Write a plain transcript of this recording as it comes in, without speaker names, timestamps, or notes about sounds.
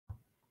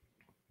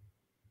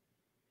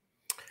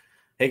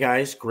Hey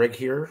guys, Greg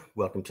here.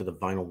 Welcome to the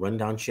Vinyl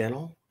Rundown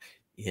channel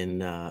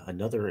in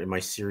in my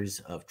series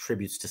of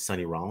tributes to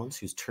Sonny Rollins,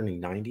 who's turning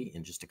 90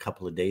 in just a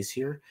couple of days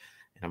here.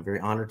 And I'm very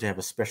honored to have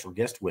a special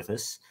guest with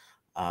us,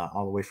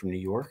 all the way from New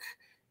York,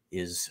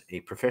 is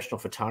a professional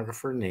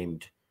photographer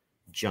named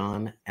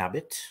John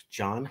Abbott.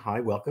 John,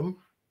 hi, welcome.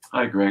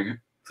 Hi, Greg.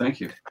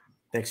 Thank you.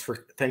 Thanks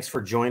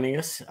for joining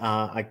us.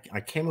 I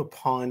came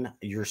upon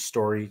your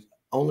story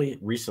only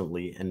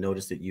recently and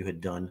noticed that you had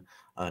done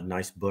a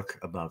nice book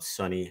about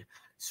Sonny,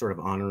 sort of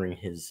honoring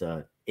his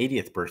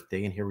 80th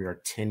birthday, and here we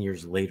are 10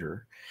 years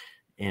later.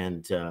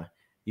 And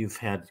you've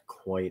had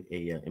quite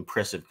a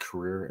impressive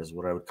career as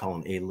what I would call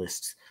an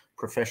A-list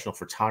professional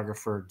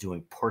photographer,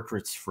 doing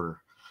portraits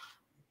for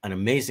an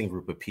amazing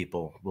group of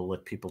people. We'll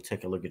let people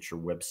take a look at your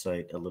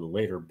website a little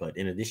later, but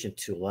in addition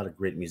to a lot of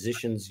great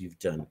musicians, you've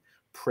done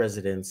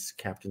presidents,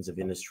 captains of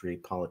industry,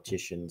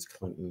 politicians,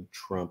 Clinton,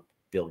 Trump,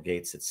 Bill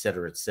Gates, et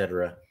cetera, et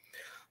cetera.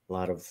 A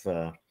lot of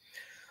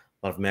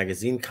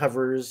magazine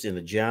covers in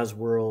the jazz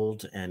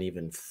world, and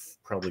even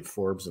probably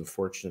Forbes and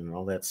Fortune and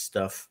all that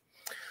stuff.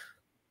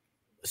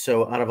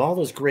 So out of all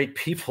those great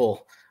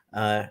people,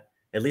 at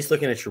least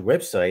looking at your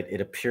website,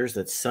 it appears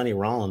that Sonny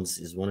Rollins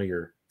is one of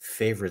your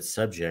favorite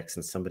subjects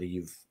and somebody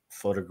you've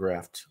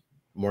photographed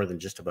more than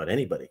just about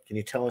anybody. Can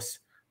you tell us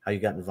how you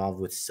got involved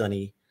with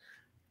Sonny?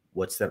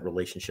 What's that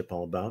relationship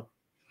all about?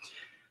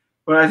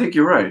 Well, I think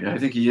you're right. I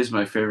think he is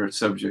my favorite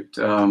subject.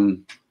 I've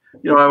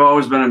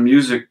always been a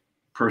music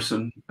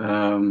person,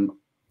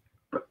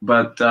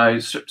 but I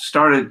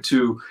started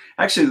to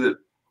actually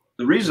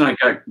the reason I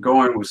got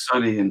going with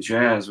Sonny and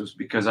jazz was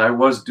because I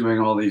was doing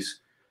all these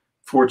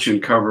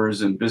Fortune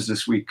covers and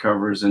Business Week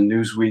covers and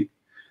Newsweek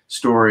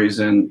stories,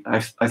 and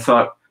I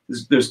thought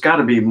there's got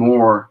to be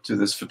more to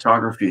this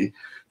photography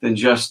than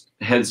just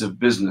heads of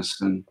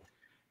business and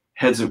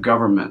heads of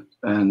government.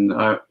 And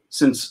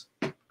since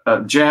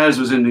jazz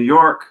was in New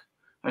York,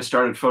 I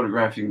started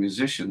photographing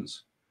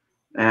musicians,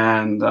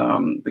 and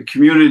the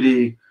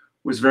community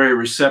was very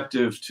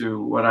receptive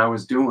to what I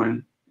was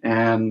doing,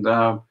 and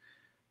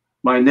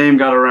my name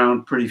got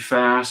around pretty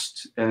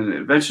fast, and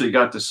eventually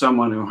got to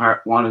someone who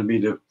wanted me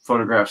to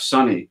photograph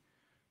Sonny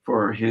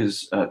for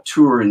his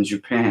tour in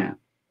Japan.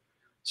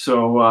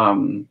 So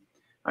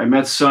I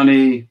met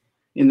Sonny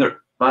in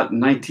about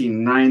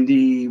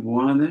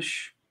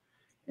 1991-ish,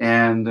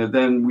 and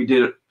then we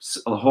did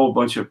a whole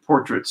bunch of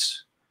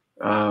portraits,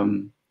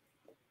 and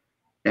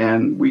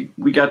we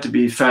got to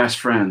be fast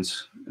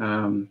friends.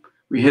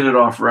 We hit it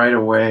off right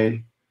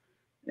away,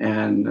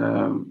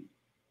 and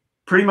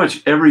pretty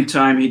much every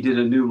time he did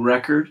a new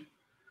record,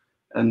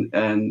 and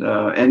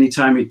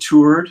anytime he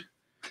toured,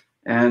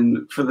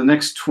 and for the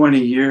next 20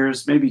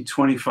 years, maybe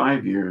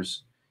 25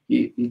 years,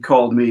 he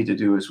called me to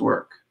do his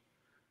work.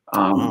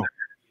 Wow.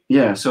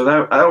 Yeah, so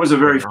that was a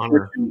very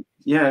honor.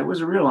 Yeah, it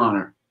was a real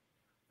honor,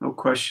 no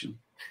question.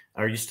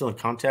 Are you still in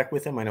contact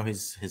with him? I know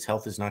his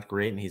health is not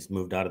great, and he's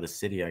moved out of the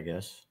city, I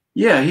guess.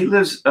 Yeah, he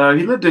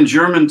lived in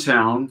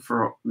Germantown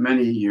for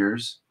many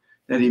years.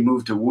 Then he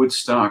moved to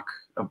Woodstock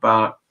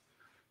about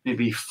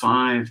maybe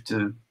 5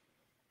 to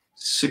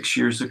 6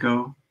 years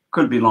ago.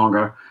 Could be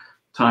longer.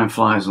 Time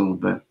flies a little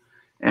bit.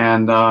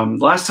 And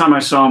last time I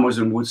saw him was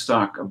in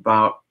Woodstock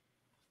about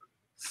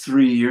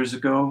 3 years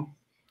ago.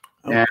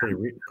 Oh, and,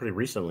 pretty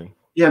recently.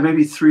 Yeah,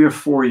 maybe 3 or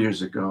 4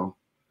 years ago.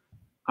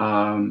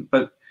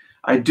 But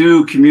I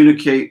do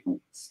communicate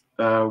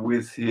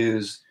with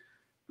his,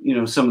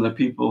 some of the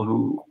people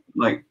who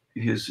like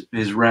his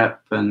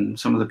rep, and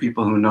some of the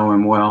people who know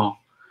him well.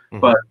 Mm-hmm.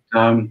 But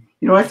I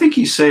think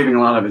he's saving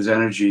a lot of his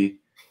energy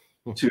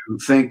to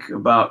think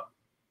about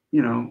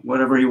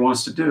whatever he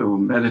wants to do,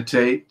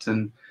 meditate,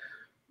 and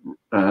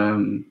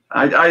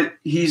I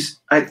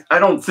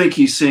don't think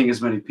he's seeing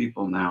as many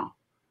people now.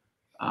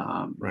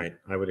 Right.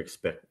 I would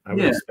expect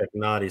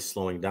not. He's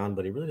slowing down,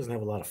 but he really doesn't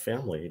have a lot of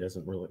family. He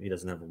doesn't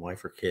have a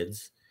wife or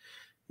kids.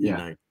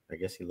 Yeah. And I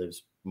guess he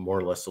lives more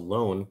or less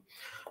alone.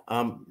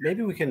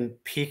 Maybe we can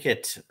peek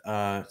at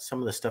some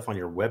of the stuff on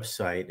your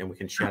website, and we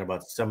can chat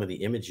about some of the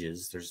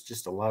images. There's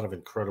just a lot of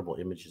incredible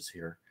images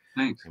here.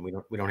 Thanks. And we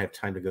don't have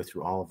time to go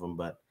through all of them,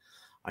 but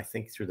I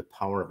think through the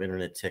power of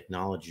internet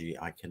technology,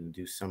 I can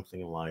do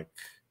something like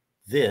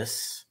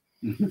this.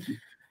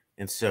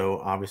 And so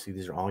obviously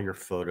these are all your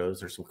photos.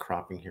 There's some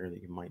cropping here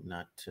that you might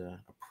not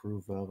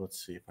approve of.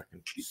 Let's see if I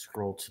can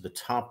scroll to the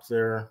top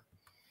there.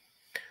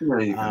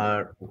 Right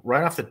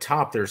off the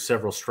top, there are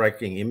several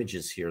striking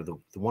images here. The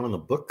one on the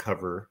book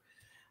cover,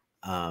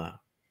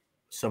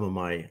 some of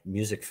my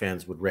music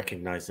fans would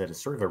recognize that as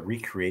sort of a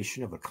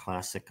recreation of a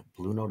classic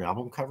Blue Note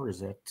album cover. Is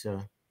that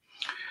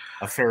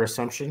a fair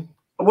assumption?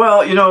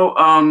 Well,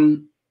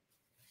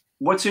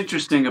 what's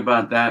interesting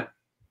about that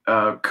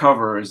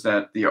cover is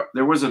that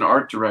there was an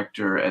art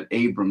director at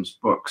Abrams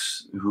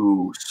Books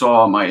who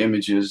saw my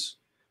images.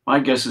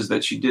 My guess is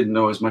that she didn't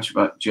know as much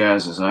about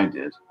jazz as I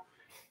did,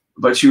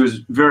 but she was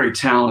a very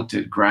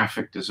talented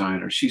graphic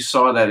designer. She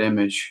saw that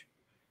image.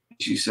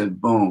 She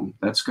said, boom,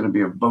 that's going to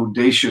be a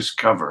bodacious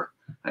cover,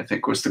 I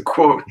think was the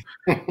quote.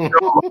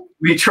 So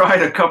we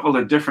tried a couple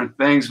of different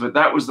things, but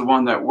that was the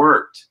one that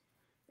worked.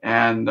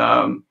 and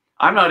I'm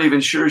not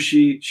even sure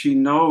she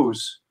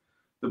knows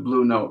the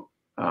Blue Note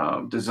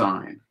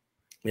design.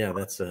 Yeah,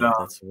 that's a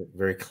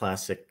very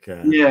classic.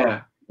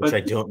 Yeah, which but I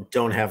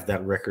don't have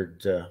that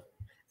record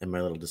in my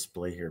little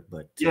display here,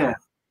 but yeah.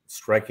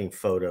 striking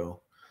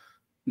photo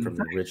from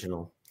the Mhm.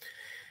 original.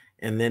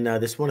 And then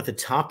this one at the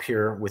top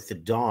here with the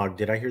dog.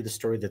 Did I hear the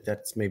story that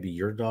that's maybe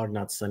your dog,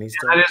 not Sonny's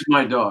That dog? is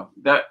my dog.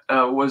 That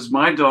was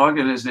my dog,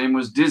 and his name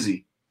was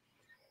Dizzy.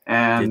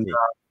 And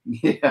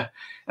Dizzy. yeah,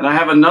 and I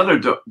have another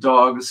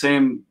dog, the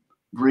same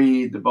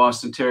breed, the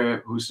Boston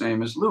Terrier, whose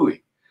name is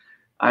Louie.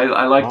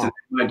 I like to Wow. name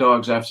my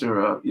dogs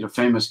after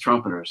famous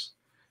trumpeters.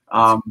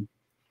 That's maybe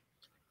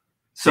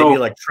So you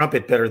like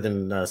trumpet better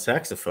than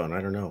saxophone.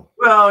 I don't know.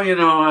 well,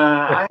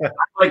 I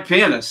like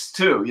pianists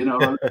too.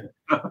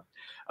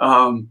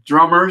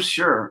 Drummers,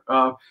 sure.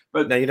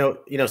 But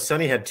Now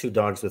Sonny had two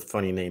dogs with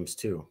funny names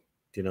too.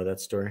 Do you know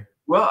that story?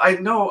 well, I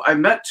know I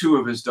met two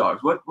of his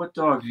dogs. What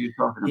dogs are you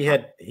talking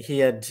about? He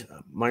had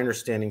my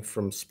understanding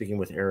from speaking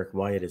with Eric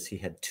Wyatt is he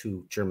had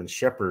two German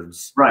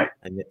shepherds, Right.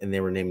 and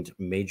they were named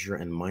Major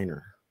and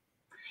Minor.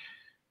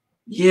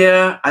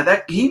 Yeah,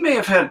 that he may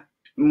have had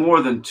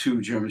more than two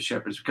German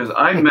shepherds because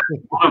I met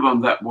one of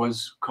them that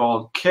was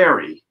called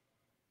Carrie,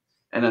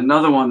 and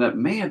another one that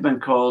may have been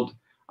called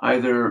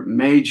either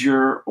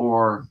Major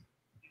or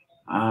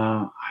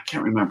I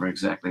can't remember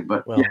exactly,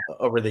 but Well,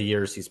 over the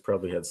years, he's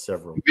probably had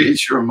several.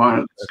 Major or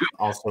Minor.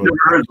 Also, Never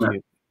heard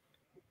that.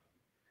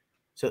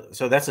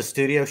 So that's a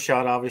studio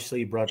shot.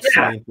 Obviously, you brought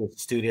Sonny to the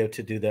studio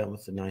to do that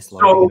with the nice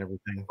lighting and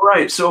everything.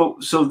 Right. So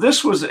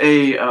this was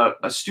a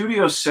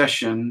studio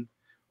session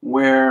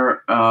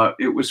where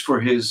it was for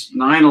his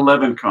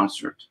 9/11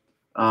 concert.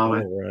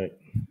 Right.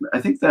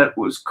 I think that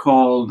was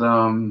called.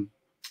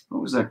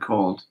 What was that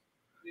called?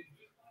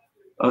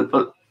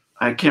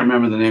 I can't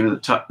remember the name of the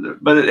top,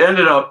 but it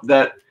ended up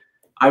that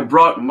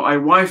my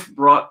wife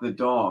brought the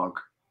dog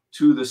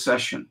to the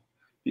session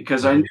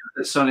because I knew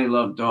that Sonny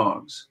loved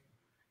dogs,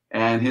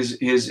 and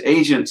his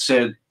agent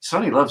said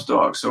Sonny loves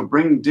dogs, so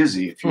bring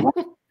Dizzy if you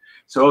want.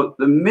 So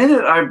the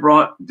minute I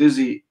brought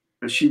Dizzy,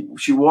 she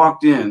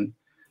walked in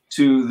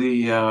to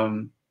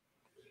the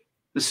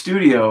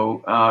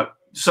studio.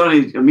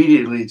 Sonny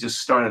immediately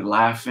just started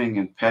laughing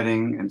and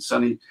petting, and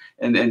Sonny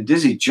and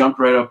Dizzy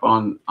jumped right up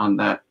on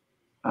that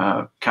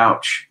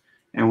couch,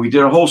 and we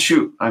did a whole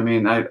shoot. I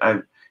mean, he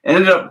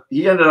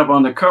ended up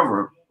on the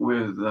cover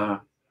with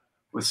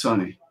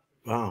Sonny.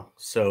 Wow.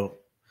 So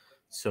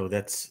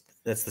that's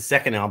the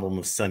second album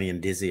of Sonny and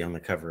Dizzy on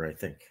the cover, I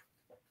think.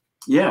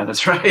 Yeah,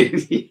 that's right.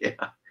 Yeah,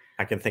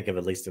 I can think of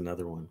at least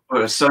another one.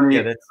 Sunny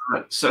Side of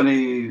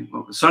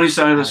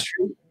the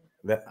Street.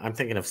 I'm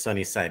thinking of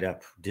Sunny Side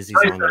Up. Dizzy's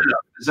Sunny on there.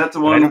 Is that the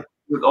one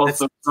with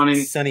also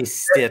Sonny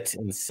Stitt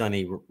and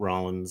Sonny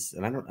Rollins?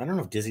 And I don't know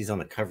if Dizzy's on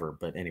the cover,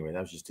 but anyway, that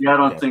was just I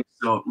don't think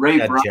so. Ray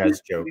Brown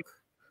jazz joke.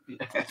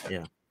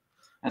 Yeah,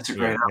 that's a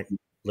great album.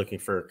 Looking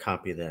for a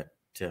copy of that.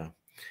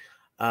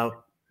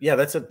 Yeah,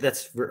 that's a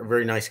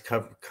very nice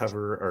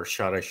cover or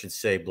shot, I should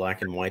say,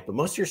 black and white. But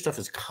most of your stuff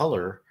is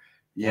color,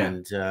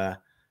 and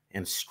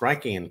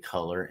striking in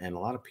color. And a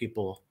lot of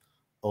people,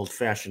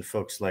 old-fashioned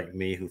folks like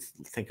me, who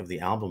think of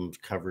the album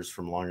covers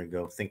from long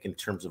ago, think in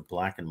terms of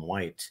black and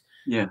white.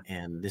 Yeah.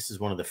 And this is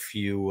one of the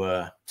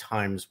few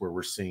times where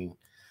we're seeing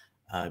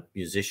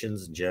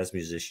musicians and jazz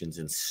musicians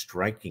in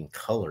striking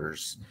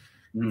colors.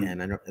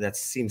 And I know that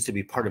seems to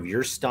be part of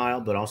your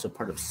style, but also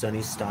part of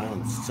Sonny's style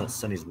and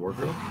Sonny's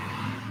wardrobe.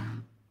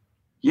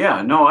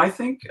 Yeah, no, I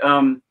think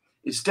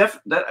it's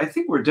I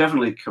think we're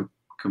definitely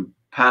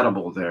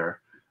compatible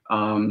there.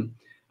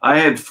 I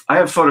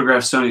have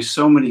photographed Sonny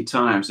so many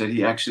times that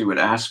he actually would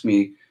ask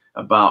me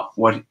about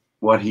what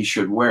he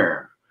should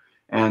wear,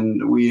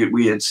 and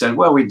we had said,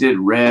 well, we did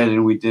red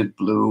and we did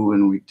blue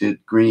and we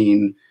did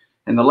green,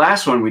 and the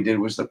last one we did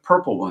was the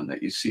purple one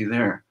that you see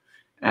there.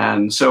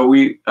 And so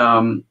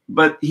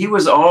but he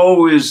was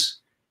always,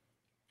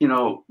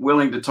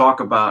 willing to talk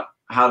about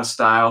how to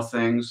style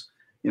things,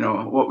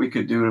 what we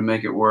could do to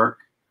make it work.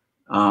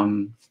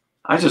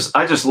 I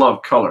just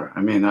love color.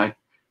 I mean, I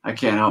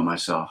can't help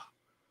myself.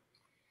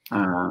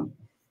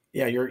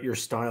 Yeah, your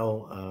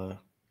style,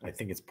 I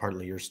think it's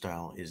partly your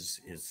style is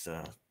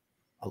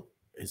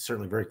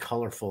certainly very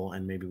colorful,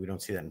 and maybe we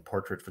don't see that in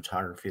portrait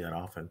photography that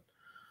often.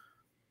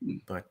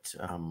 But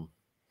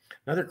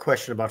another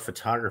question about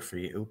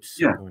photography. Oops,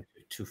 I'm going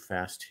too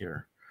fast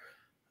here.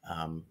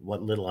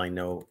 What little I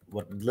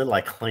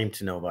claim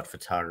to know about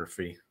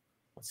photography.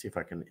 Let's see if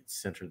I can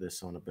center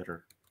this on a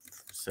better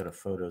set of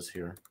photos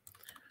here.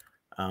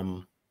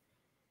 Part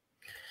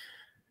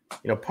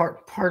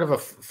of a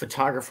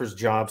photographer's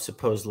job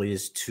supposedly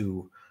is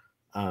to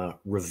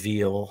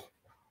reveal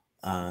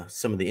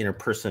some of the inner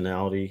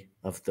personality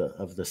of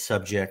the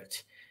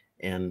subject,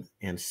 and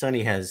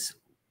Sonny has,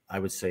 I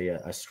would say,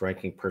 a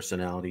striking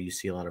personality. You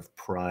see a lot of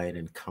pride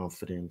and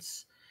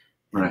confidence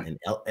and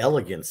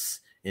elegance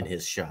in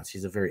his shots.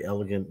 He's a very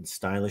elegant and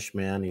stylish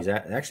man. He's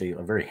actually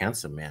a very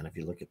handsome man. If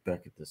you look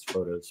back at these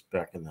photos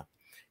back in the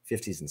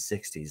 50s and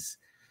 60s,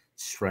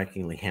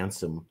 strikingly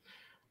handsome.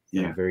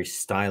 and very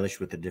stylish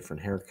with the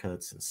different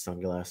haircuts and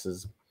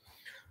sunglasses.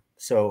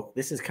 So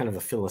this is kind of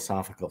a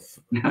philosophical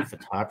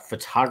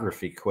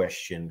photography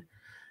question.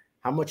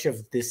 How much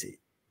of this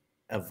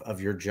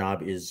of your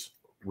job is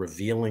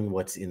revealing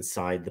what's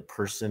inside the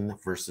person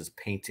versus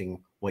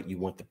painting what you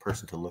want the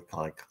person to look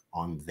like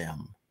on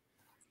them?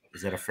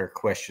 Is that a fair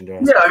question to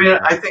ask? Yeah, I mean,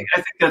 I think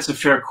that's a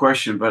fair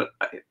question. But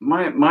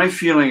my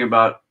feeling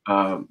about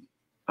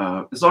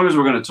as long as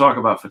we're going to talk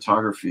about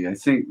photography, I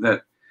think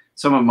that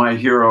some of my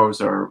heroes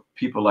are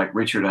people like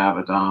Richard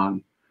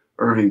Avedon,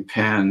 Irving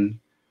Penn,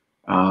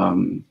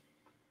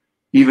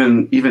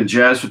 even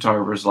jazz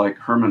photographers like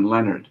Herman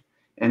Leonard.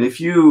 And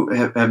if you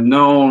have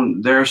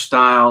known their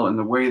style and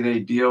the way they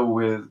deal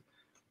with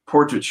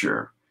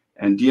portraiture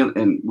and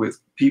with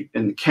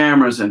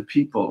cameras and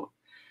people,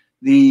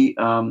 the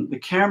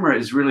camera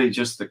is really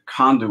just the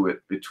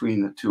conduit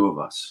between the two of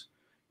us.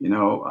 You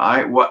know,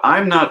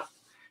 I'm not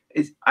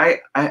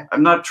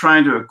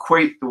trying to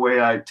equate the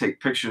way I take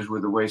pictures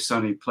with the way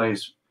Sonny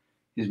plays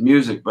his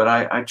music, but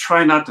I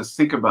try not to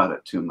think about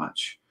it too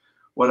much.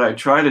 What I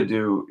try to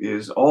do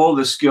is all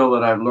the skill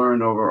that I've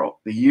learned over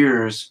the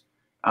years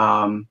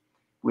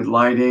with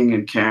lighting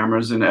and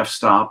cameras and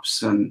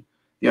f-stops and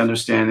the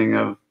understanding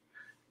of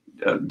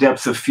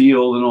depth of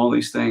field and all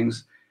these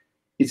things,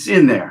 it's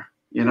in there.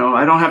 You know,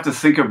 I don't have to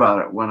think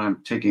about it when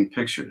I'm taking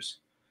pictures.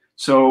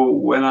 So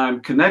when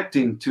I'm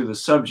connecting to the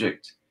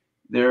subject,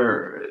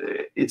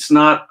 it's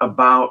not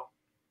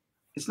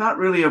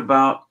really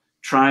about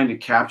trying to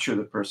capture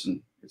the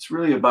person. It's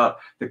really about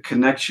the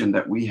connection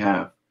that we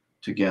have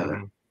together.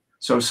 Mm-hmm.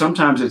 So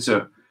sometimes it's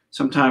a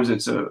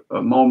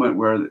moment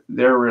where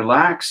they're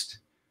relaxed.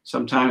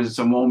 Sometimes it's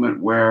a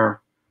moment where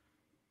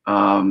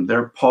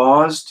they're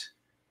paused,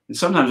 and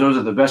sometimes those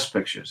are the best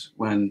pictures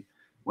when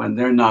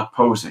they're not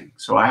posing.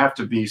 So I have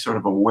to be sort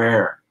of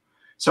aware.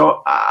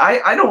 So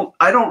I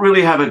don't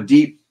really have a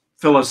deep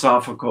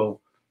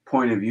philosophical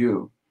point of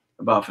view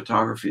about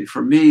photography.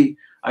 For me,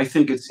 I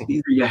think it's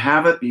either you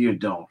have it or you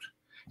don't.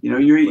 You know,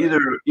 you're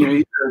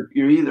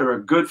either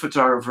a good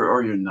photographer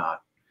or you're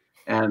not.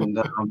 And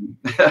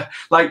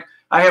like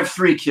I have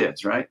 3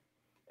 kids, right?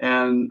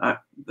 And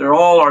they're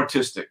all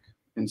artistic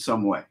in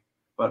some way.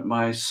 But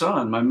my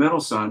middle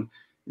son,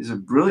 is a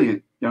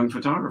brilliant young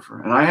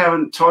photographer, and I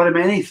haven't taught him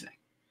anything.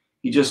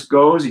 He just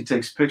goes, he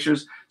takes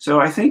pictures. So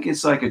I think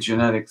it's like a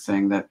genetic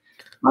thing that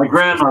my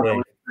grandmother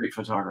was a great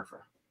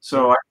photographer.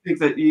 So I think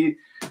that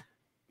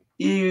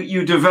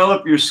you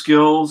develop your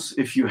skills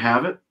if you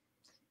have it.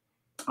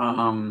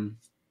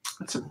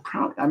 That's a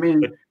problem. I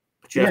mean,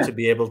 but you have to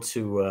be able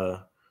to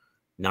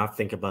not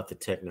think about the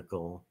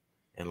technical,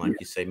 and like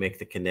you say, make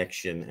the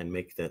connection and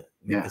make the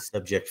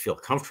subject feel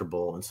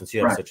comfortable. And since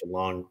you have such a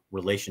long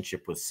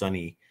relationship with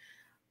Sonny,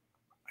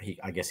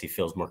 I guess he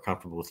feels more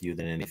comfortable with you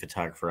than any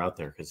photographer out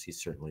there, because he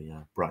certainly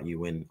brought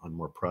you in on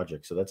more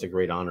projects. So that's a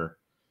great honor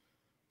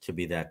to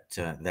be that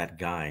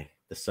guy,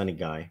 the Sonny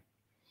guy.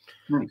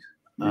 Nice.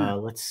 Yeah.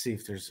 Let's see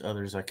if there's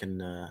others I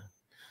can.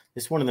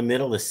 This one in the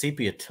middle, the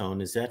sepia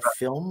tone, is that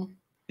film?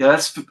 Yeah,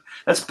 that's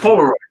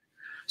Polaroid.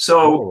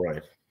 So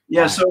Polaroid.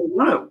 Yeah, so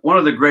one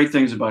of the great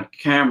things about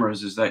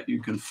cameras is that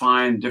you can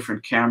find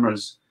different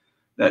cameras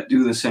that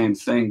do the same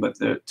thing, but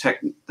the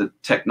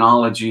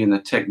technology and the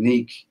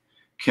technique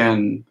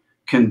can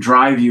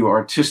drive you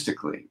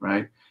artistically,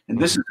 right? And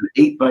this is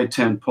an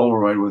 8x10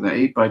 Polaroid with an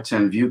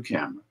 8x10 view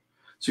camera.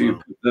 So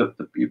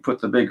you put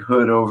the big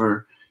hood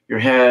over your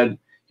head,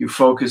 you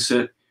focus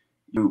it,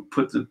 you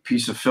put the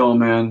piece of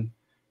film in,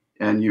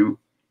 and you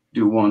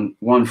do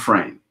one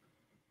frame.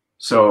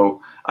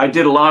 So I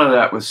did a lot of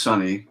that with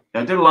Sonny.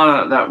 I did a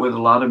lot of that with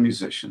a lot of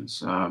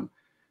musicians,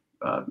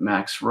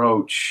 Max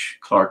Roach,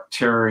 Clark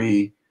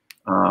Terry.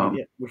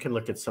 We can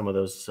look at some of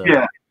those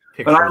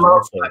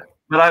pictures.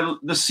 But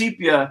the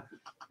sepia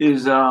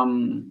is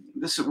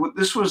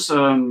this was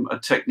a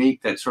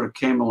technique that sort of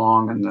came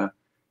along in the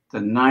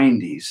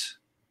 90s,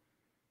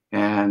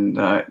 and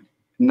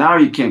now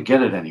you can't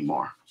get it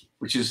anymore,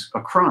 which is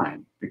a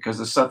crime because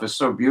the stuff is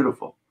so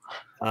beautiful.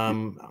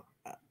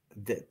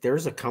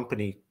 There's a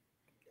company,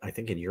 I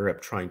think in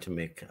Europe, trying to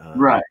make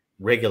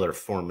regular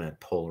format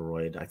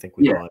Polaroid. I think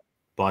we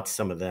bought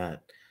some of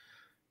that,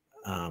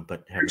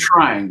 but they're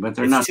trying, but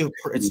they're not.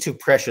 It's too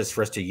precious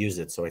for us to use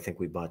it, so I think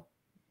we bought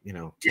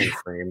 10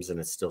 frames, and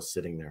it's still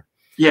sitting there.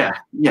 Yeah.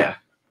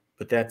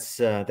 But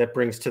that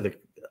brings to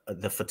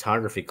the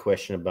photography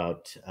question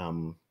about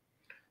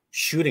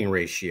shooting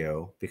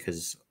ratio,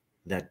 because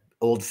that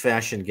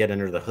old-fashioned get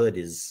under the hood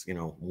is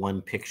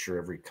 1 picture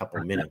every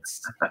couple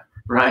minutes,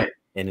 right?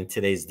 And in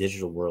today's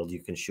digital world, you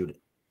can shoot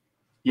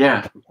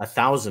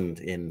 1,000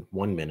 in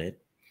 1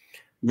 minute.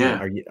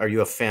 Yeah. Are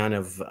you a fan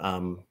of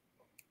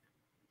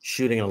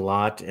shooting a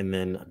lot and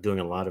then doing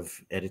a lot of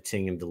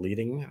editing and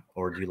deleting,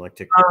 or do you like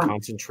to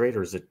concentrate,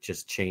 or is it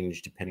just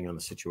change depending on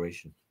the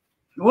situation?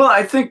 Well,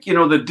 I think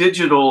the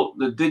digital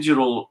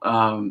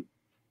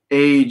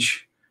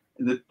age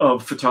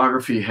of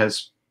photography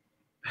has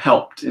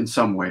helped in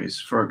some ways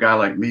for a guy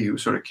like me who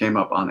sort of came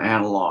up on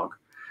analog.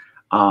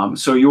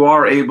 So you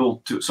are able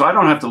to. So I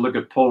don't have to look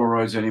at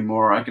Polaroids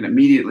anymore. I can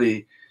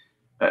immediately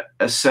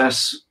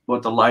assess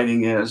what the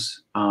lighting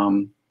is.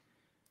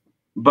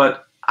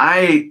 But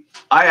I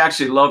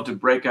actually love to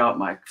break out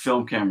my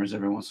film cameras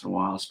every once in a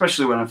while,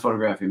 especially when I'm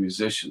photographing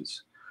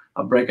musicians.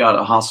 I'll break out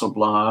a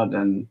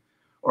Hasselblad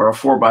or a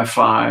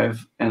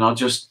 4x5, and I'll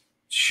just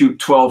shoot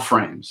 12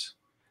 frames,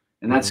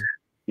 and that's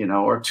you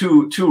know, or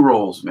two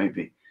rolls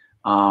maybe.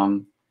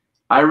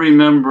 I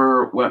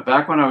remember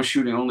back when I was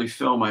shooting only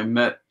film, I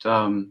met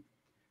I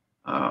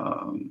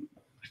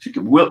think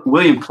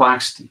William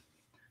Claxton,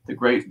 the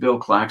great Bill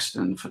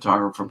Claxton,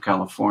 photographer from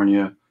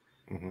California.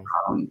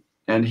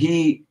 And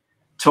he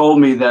told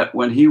me that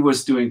when he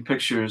was doing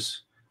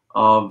pictures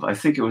of, I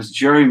think it was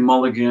Jerry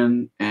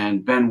Mulligan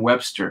and Ben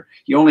Webster,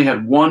 he only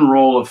had one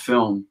roll of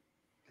film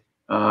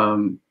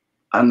on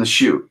the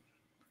shoot.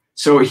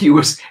 So he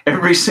was,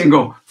 every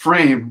single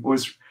frame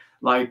was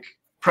like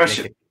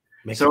precious.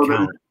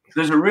 So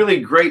there's a really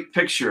great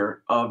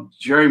picture of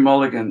Jerry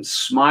Mulligan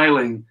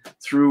smiling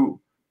through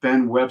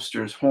Ben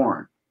Webster's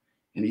horn.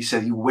 And he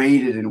said he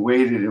waited and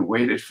waited and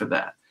waited for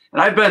that.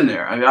 And I've been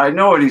there. I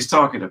know what he's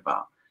talking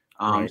about.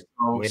 Right.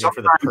 So waiting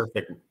for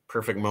the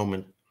perfect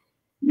moment.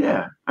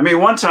 Yeah. I mean,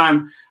 one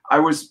time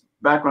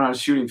back when I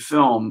was shooting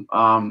film,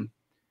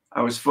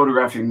 I was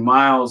photographing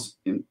Miles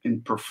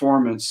in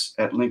performance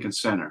at Lincoln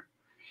Center.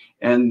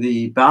 And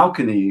the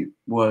balcony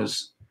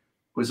was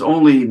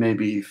only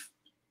maybe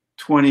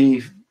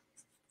 20,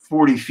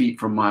 40 feet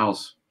from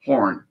Miles'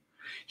 horn.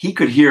 He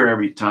could hear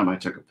every time I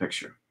took a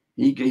picture.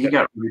 He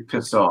got really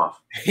pissed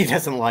off. He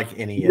doesn't like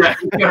any. Yeah,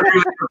 he got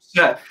really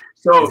upset.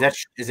 So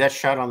is that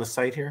shot on the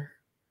site here?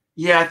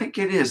 Yeah, I think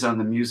it is on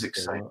the music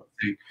site.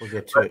 We'll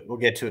get to it. We'll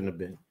get to it in a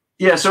bit.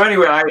 Yeah. So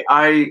anyway,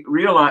 I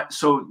realized.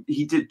 So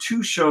he did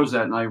 2 shows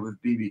that night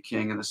with BB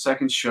King, and the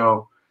second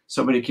show,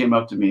 somebody came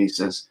up to me. He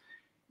says,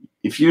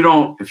 "If you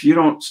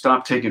don't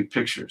stop taking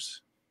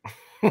pictures,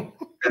 and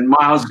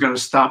Miles is going to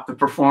stop the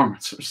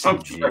performance or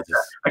something like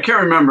that." I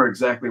can't remember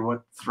exactly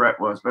what the threat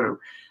was, but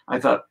I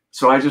thought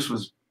so. I just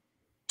was,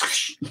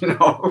 you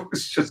know, it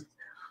was just.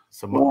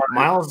 So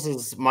Miles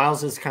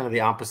is kind of the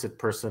opposite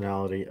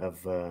personality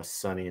of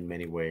Sonny in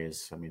many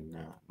ways. I mean,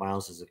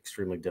 Miles is an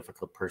extremely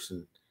difficult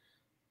person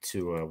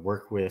to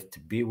work with, to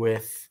be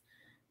with,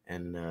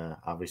 and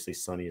obviously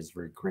Sonny is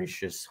very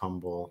gracious,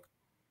 humble.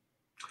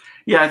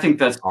 Yeah, I think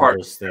that's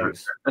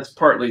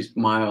partly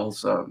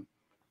Miles' I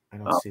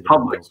don't see the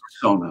public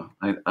persona.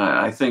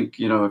 I think,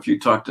 you know, if you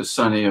talk to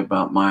Sonny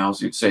about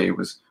Miles, you'd say he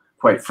was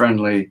quite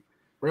friendly.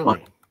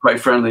 Really? Quite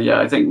friendly,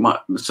 yeah. I think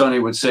Sonny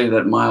would say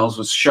that Miles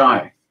was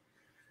shy.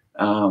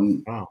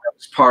 Wow. That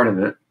was part of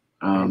it.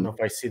 I don't know if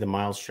I see the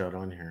Miles shot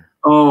on here.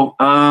 Oh,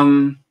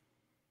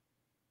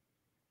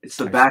 it's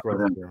the back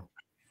of him.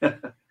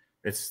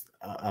 It's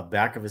a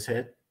back of his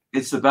head?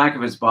 It's the back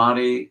of his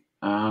body.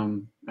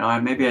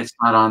 Maybe it's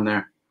not on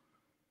there.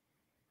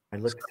 I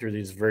looked through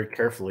these very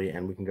carefully,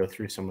 and we can go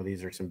through some of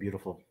these. Are some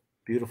beautiful,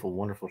 beautiful,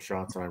 wonderful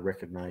shots, and I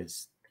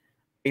recognize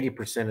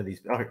 80% of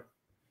these. Oh, there's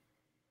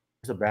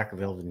the back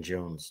of Elvin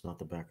Jones, not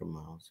the back of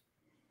Miles.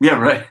 Yeah,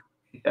 right.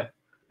 Yeah.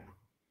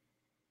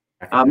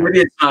 Maybe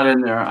it's not in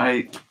there.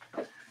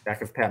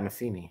 Back of Pat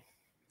Metheny.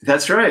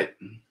 That's right.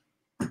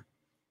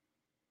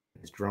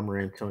 His drummer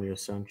Antonio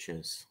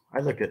Sanchez. I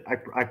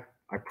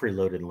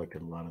preloaded and looked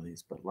at a lot of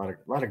these, but a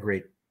lot of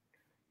great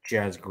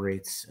jazz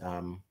greats.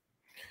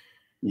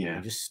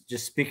 Yeah.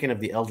 Just speaking of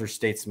the elder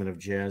statesman of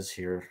jazz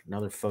here,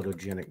 another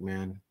photogenic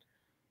man,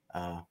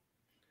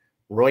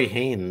 Roy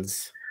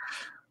Haynes.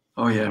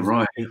 Oh yeah,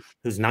 Roy,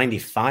 who's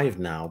 95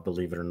 now,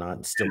 believe it or not,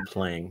 and still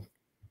playing.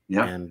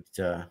 Yeah. And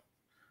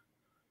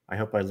I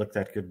hope I look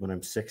that good when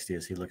I'm 60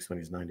 as he looks when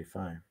he's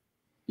 95.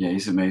 Yeah,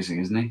 he's amazing,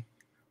 isn't he?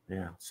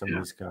 Yeah, some of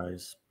these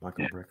guys.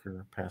 Michael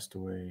Brecker passed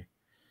away,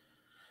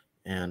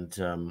 and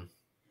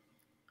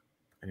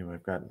anyway,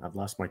 I've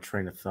lost my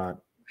train of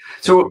thought.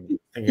 So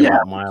thinking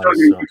about Miles. So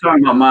you're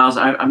talking about Miles.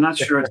 I'm not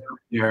sure it's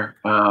here.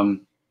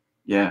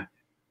 Yeah.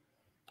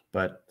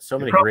 But so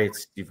many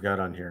greats you've got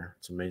on here.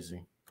 It's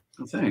amazing.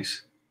 Well,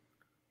 thanks.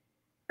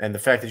 And the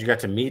fact that you got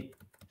to meet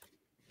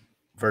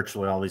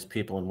virtually all these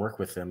people and work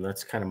with them,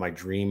 that's kind of my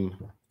dream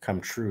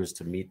come true, is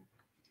to meet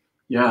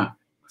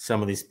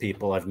some of these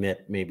people. I've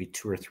met maybe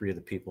 2 or 3 of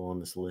the people on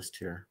this list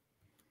here.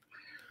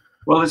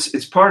 Well,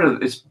 it's part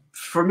of it's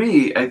for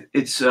me.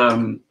 It's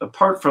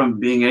apart from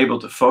being able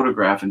to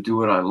photograph and do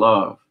what I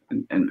love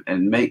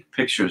and make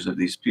pictures of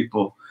these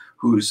people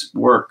whose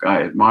work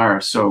I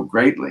admire so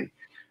greatly.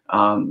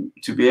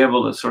 To be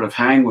able to sort of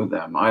hang with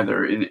them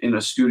either in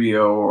a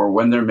studio or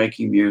when they're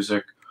making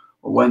music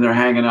or when they're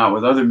hanging out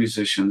with other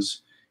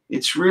musicians,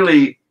 it's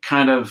really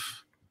kind of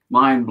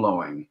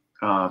mind-blowing,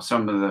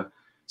 some of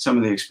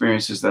the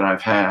experiences that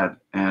I've had.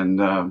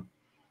 And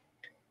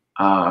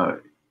I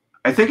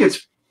think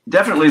it's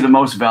definitely the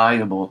most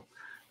valuable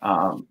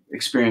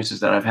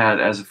experiences that I've had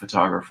as a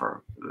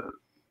photographer,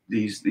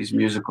 these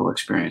musical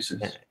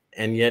experiences.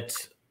 And yet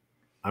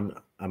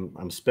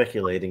I'm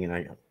speculating,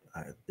 and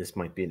this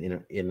might be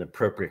an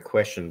inappropriate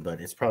question,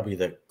 but it's probably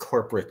the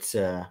corporate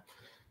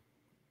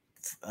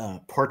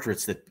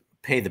portraits that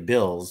pay the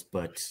bills,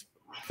 but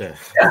the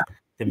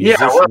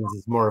musicians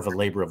is more of a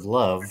labor of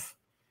love.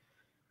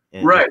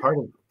 And Right.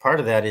 part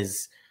of that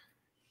is,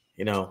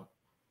 you know,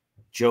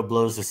 Joe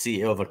Blow's the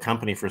CEO of a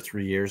company for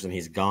 3 years and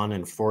he's gone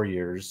in 4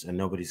 years and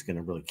nobody's going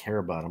to really care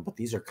about him. But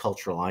these are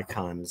cultural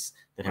icons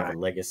that have Right. a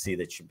legacy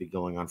that should be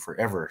going on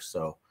forever.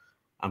 So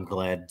I'm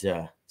glad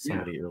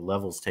somebody at your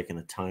level's taking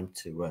the time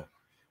to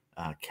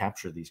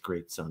capture these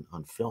greats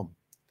on film.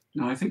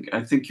 No, I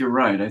think you're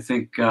right. I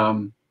think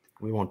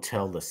We won't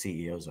tell the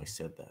CEOs I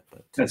said that,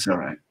 but that's all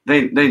right.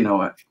 They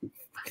know it.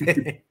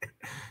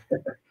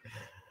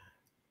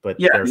 but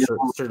Yeah. there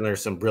certainly are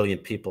some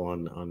brilliant people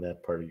on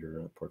that part of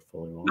your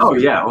portfolio also. Oh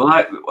yeah. Well,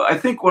 I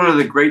think one of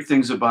the great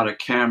things about a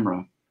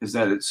camera is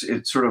that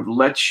it sort of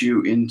lets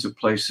you into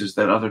places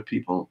that other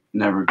people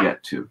never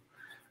get to.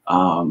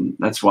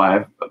 That's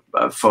why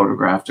I've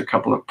photographed a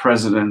couple of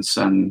presidents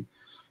and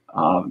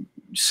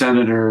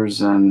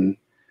senators and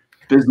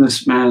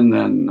businessmen,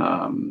 and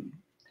I'm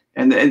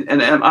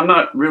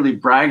not really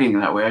bragging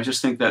that way. I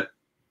just think that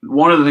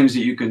one of the things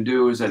that you can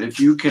do is that if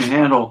you can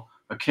handle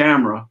a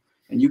camera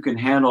and you can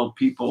handle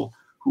people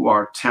who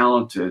are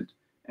talented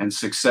and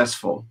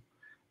successful,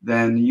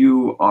 then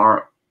you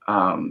are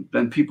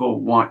then people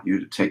want you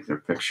to take their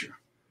picture.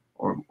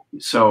 Or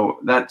so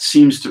that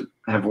seems to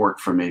have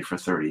worked for me for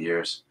 30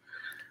 years.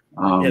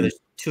 Yeah, there's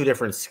two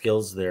different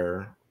skills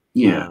there.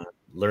 Yeah.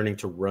 Learning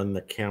to run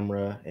the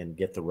camera and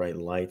get the right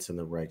lights and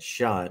the right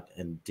shot,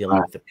 and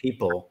dealing with the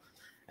people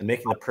and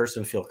making the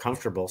person feel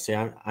comfortable. See,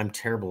 I'm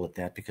terrible at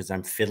that because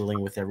I'm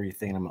fiddling with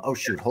everything. I'm, oh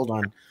shoot, hold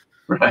on.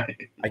 Right.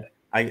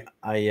 I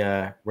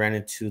ran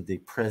into the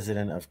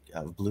president of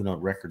Blue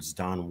Note Records,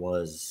 Don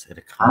Was, at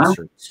a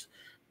concert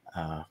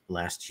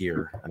last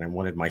year, and I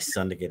wanted my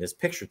son to get his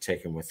picture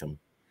taken with him.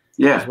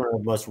 Yeah. He's one of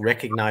the most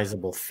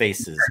recognizable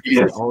faces.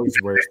 Yes. He always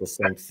wears the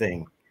same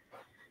thing.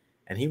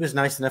 And he was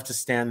nice enough to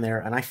stand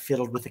there, and I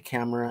fiddled with the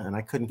camera, and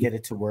I couldn't get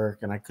it to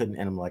work, and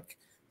I'm like,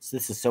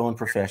 this is so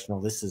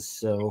unprofessional. This is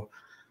so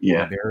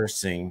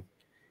embarrassing.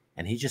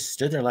 And he just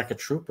stood there like a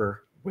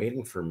trooper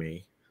waiting for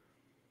me.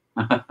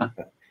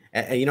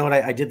 And you know what?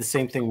 I did the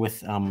same thing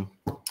with,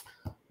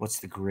 what's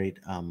the great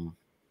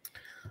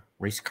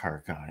race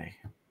car guy?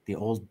 The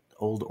old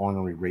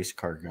ornery race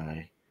car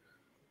guy.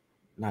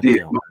 Not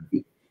Dylan.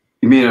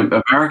 You mean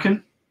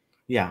American?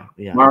 Yeah.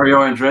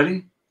 Mario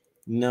Andretti?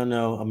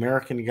 No,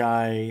 American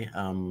guy.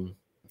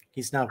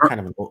 He's now kind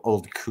of an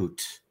old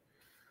coot.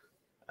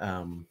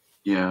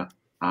 Yeah.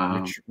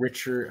 Richard.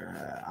 Richard.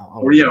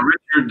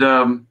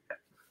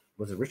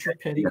 Was it Richard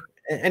Petty?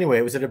 Yeah. Anyway,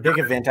 it was at a big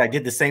event. I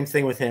did the same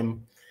thing with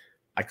him.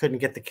 I couldn't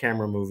get the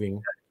camera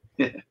moving.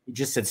 Yeah. He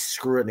just said,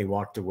 screw it, and he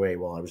walked away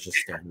while I was just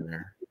standing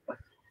there.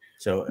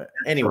 So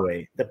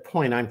anyway, the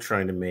point I'm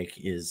trying to make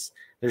is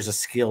there's a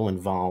skill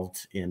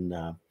involved in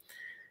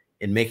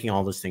making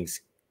all those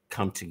things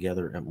come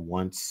together at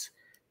once,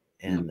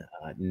 and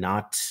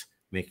not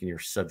making your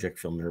subject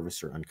feel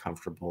nervous or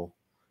uncomfortable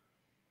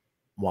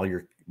while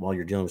you're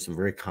dealing with some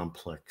very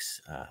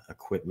complex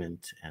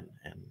equipment and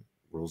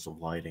rules of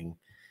lighting.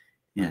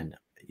 And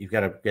you've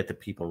got to get the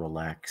people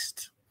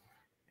relaxed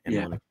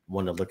and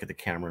want to look at the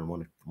camera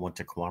and want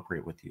to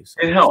cooperate with you. So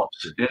it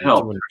helps. It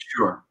helps for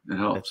sure. It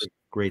helps. That's a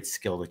great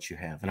skill that you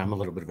have. And I'm a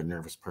little bit of a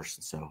nervous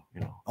person, so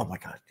oh my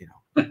God,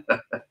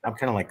 I'm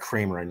kind of like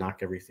Kramer. I knock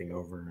everything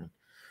over.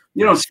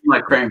 You don't seem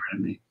like Kramer to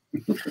me.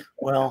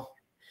 Well,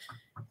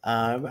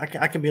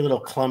 I can be a little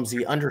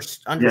clumsy under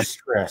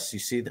stress. You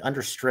see,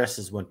 under stress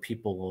is when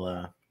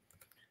people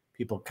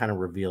kind of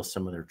reveal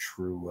some of their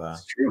true.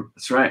 That's true.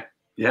 That's right.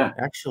 Yeah.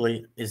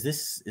 Actually, is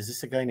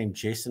this a guy named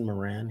Jason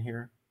Moran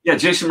here? Yeah,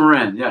 Jason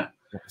Moran. Yeah.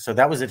 So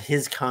that was at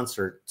his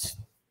concert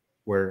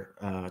where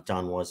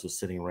Don was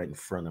sitting right in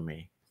front of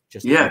me.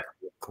 Just a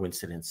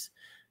coincidence.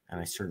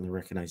 And I certainly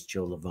recognize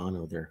Joe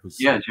Lovano there, who's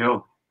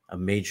Joe, a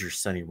major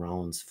Sonny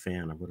Rollins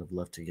fan. I would have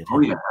loved to get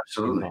him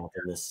involved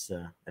in this.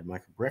 And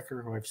Michael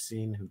Brecker, who I've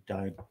seen, who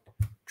died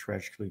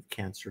tragically of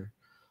cancer.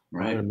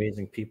 Right.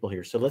 Amazing people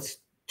here. So let's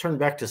turn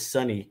back to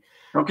Sonny.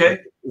 Okay.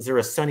 Is there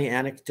a Sonny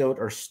anecdote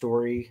or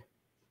story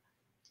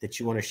that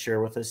you want to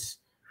share with us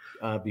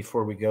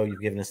before we go?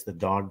 You've given us the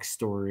dog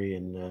story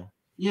and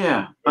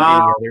any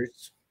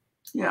others.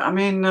 Yeah, I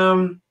mean,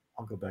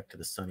 I'll go back to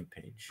the Sonny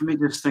page. Let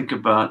me just think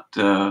about.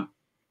 I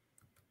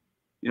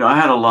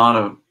had a lot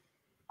of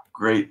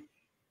great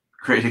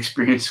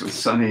experience with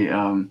Sonny.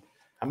 How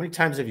many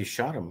times have you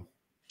shot him?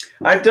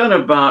 I've done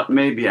about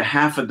maybe a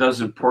half a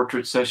dozen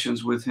portrait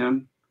sessions with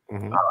him.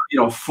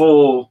 Mm-hmm.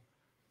 Full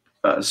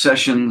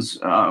sessions,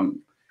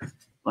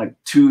 like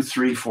 2,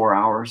 3, 4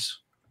 hours.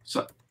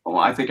 So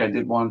I think I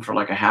did one for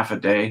like a half a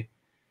day.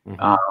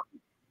 Mm-hmm.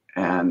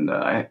 And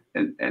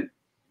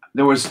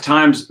there was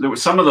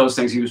some of those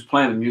things he was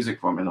playing the music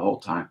for me the whole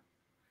time.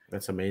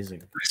 That's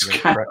amazing.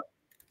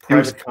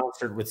 Private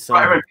concert with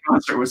Sonny. Private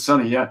concert with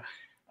Sonny, yeah.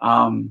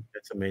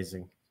 That's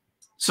amazing.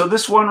 So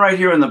this one right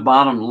here in the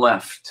bottom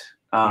left,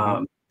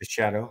 the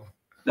shadow.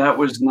 That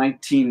was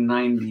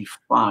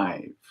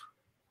 1995.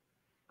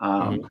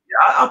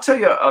 I'll tell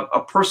you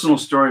a personal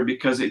story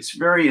because it's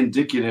very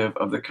indicative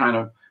of the kind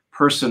of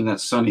person that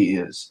Sonny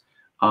is.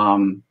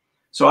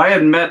 So I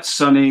had met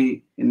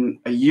Sonny in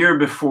a year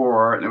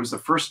before, and it was the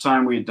first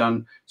time we had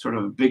done sort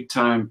of a big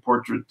time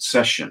portrait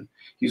session.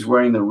 He's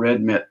wearing the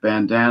red Met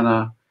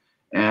bandana,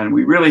 and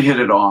we really hit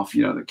it off.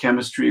 You know, the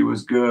chemistry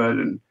was good,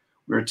 and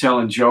we were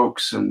telling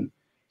jokes, and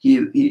he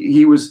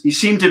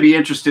seemed to be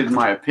interested in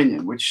my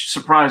opinion, which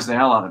surprised the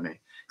hell out of me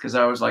because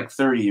I was like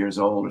 30 years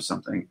old or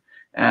something.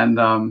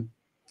 And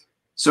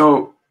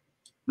so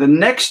the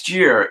next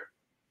year,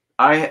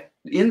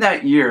 in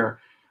that year,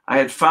 I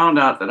had found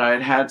out that I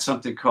had had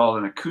something called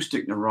an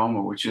acoustic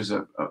neuroma, which is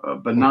a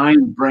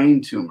benign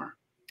brain tumor.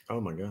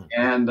 Oh my God.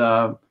 And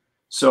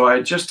so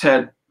I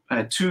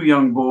had 2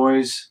 young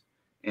boys,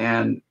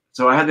 and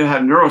so I had to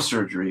have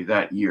neurosurgery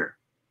that year.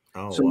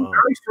 Oh, so wow. The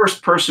very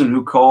first person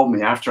who called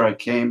me after I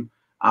came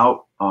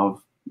out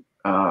of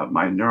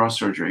my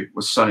neurosurgery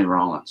was Sonny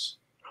Rollins.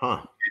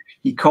 Huh.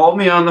 He called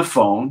me on the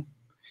phone.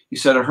 He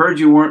said, "I heard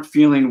you weren't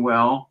feeling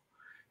well,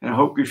 and I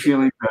hope you're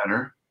feeling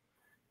better."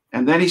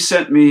 And then he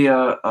sent me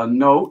a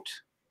note,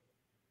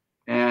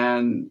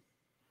 and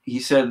he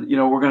said, "You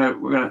know,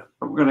 we're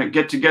gonna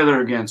get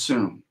together again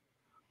soon."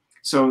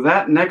 So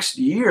that next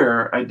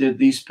year, I did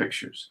these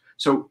pictures.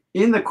 So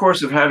in the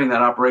course of having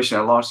that operation,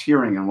 I lost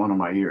hearing in one of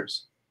my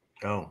ears.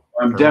 Oh,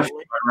 I'm deaf in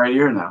my right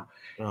ear now,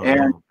 oh,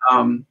 and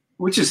wow.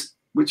 which is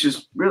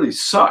really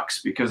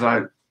sucks because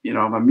I'm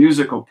a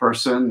musical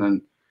person,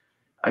 and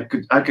I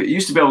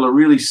used to be able to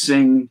really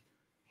sing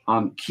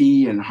on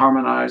key and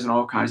harmonize and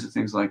all kinds of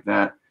things like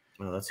that.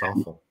 Oh, that's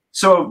awful.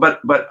 So,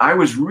 but I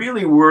was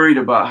really worried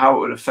about how it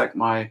would affect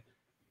my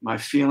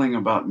feeling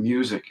about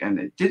music, and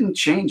it didn't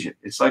change it.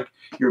 It's like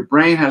your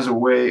brain has a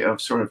way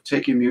of sort of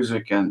taking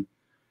music and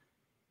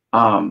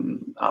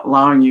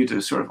allowing you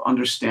to sort of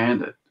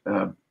understand it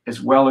as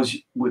well as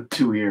with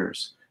 2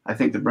 ears. I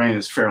think the brain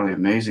is fairly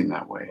amazing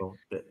that way. Well,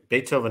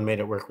 Beethoven made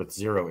it work with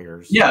 0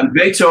 ears. Yeah,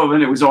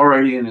 Beethoven, it was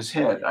already in his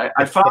head.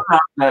 I found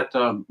out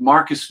that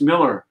Marcus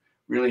Miller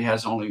really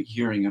has only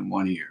hearing in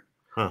 1 ear.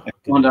 Huh. I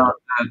found out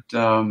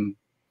that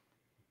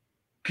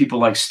people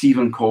like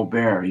Stephen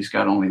Colbert, he's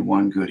got only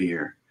 1 good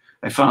ear.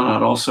 I found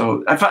out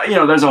also,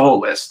 there's a whole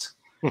list,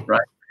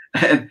 right?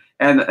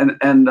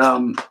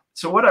 And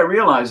so what I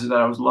realized is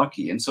that I was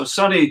lucky. And so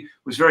Sonny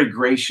was very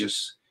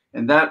gracious.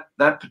 And that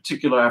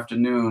particular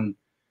afternoon,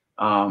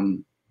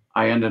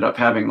 I ended up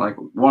having like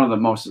one of the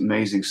most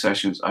amazing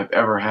sessions I've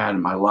ever had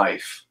in my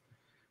life,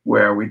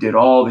 where we did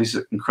all these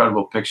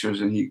incredible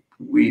pictures, and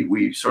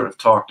we sort of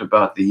talked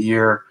about the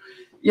year.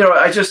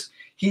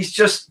 He's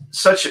just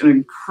such an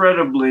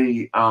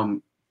incredibly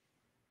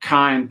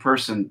kind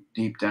person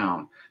deep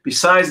down.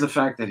 Besides the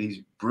fact that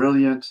he's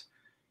brilliant,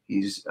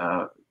 he's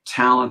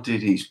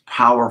talented, he's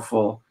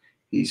powerful,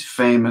 he's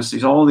famous,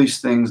 he's all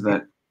these things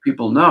that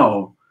people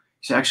know.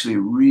 He's actually a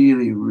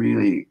really,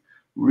 really,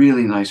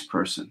 really nice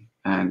person.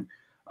 And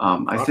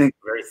I think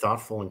very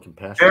thoughtful and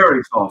compassionate.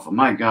 Very thoughtful.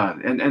 My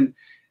God.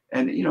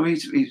 And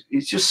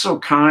he's just so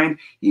kind.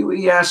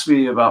 He asked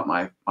me about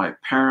my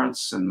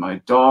parents and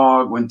my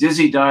dog. When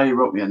Dizzy died, he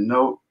wrote me a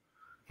note.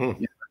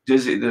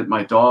 Dizzy,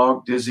 my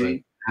dog, Dizzy.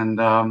 Right. And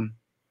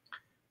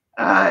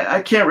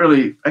I can't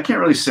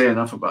really say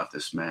enough about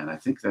this man. I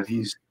think that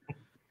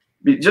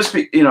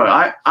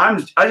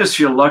I just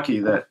feel lucky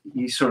that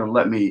he sort of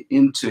let me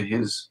into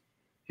his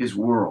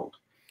world,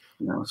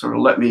 sort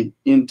of let me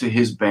into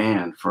his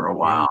band for a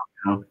while.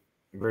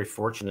 Very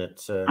fortunate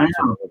to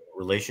have a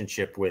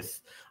relationship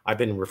with. I've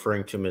been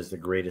referring to him as the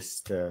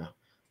greatest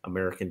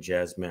American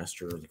jazz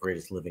master, or the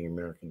greatest living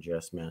American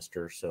jazz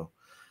master. So,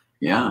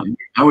 yeah,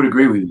 I would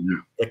agree with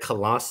you. The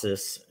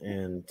Colossus,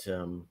 and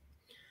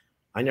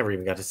I never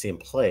even got to see him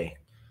play,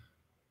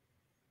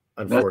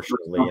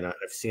 unfortunately. And I've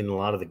seen a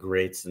lot of the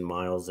greats, and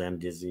Miles and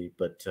Dizzy,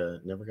 but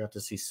never got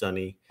to see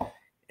Sonny.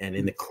 And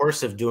in the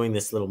course of doing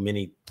this little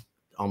mini,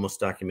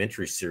 almost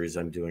documentary series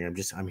I'm doing,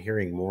 I'm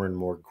hearing more and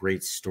more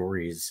great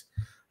stories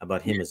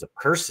about him as a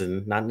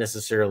person, not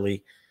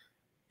necessarily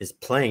his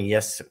playing.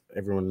 Yes,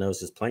 everyone knows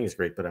his playing is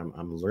great, but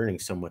I'm learning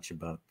so much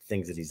about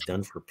things that he's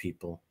done for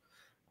people.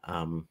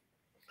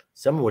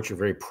 Some of which are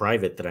very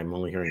private that I'm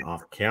only hearing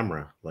off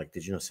camera. Like,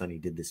 did you know Sonny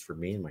did this for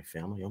me and my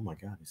family? Oh my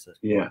God. He's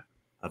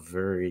a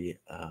very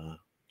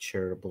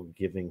charitable,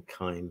 giving,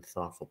 kind,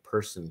 thoughtful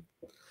person.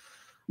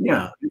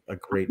 Yeah, a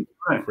great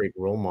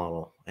role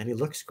model, and he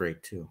looks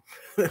great too.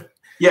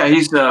 Yeah,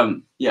 he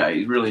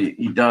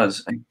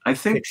does. I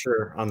think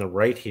picture on the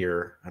right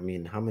here. I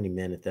mean, how many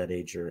men at that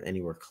age are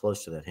anywhere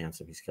close to that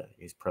handsome?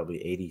 He's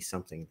probably 80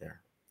 something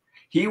there.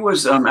 He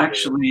was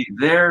actually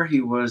there.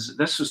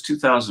 This was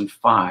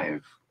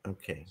 2005.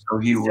 Okay, so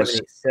he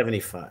was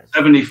 75.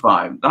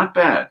 75, not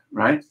bad,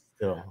 right?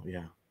 Still,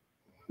 yeah.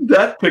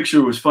 That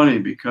picture was funny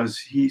because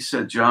he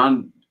said,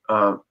 "John,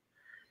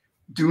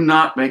 do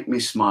not make me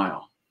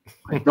smile.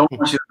 I don't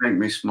want you to make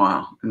me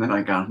smile." And then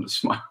I got him to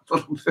smile a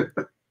little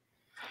bit.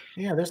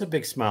 Yeah, there's a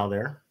big smile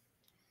there.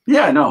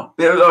 Yeah, no,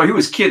 he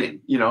was kidding,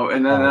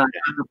 and then I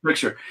got the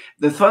picture.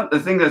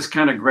 The thing that's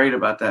kind of great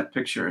about that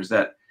picture is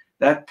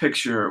that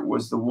picture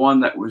was the one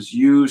that was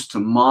used to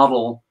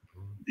model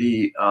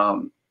the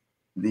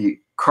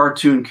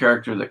cartoon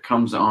character that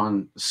comes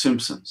on The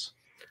Simpsons.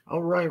 Oh,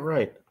 right,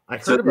 right. I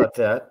So heard about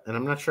that, and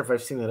I'm not sure if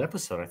I've seen that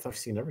episode. I thought I've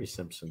seen every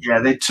Simpson. yeah,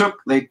 they took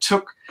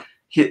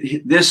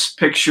this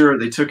picture.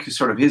 They took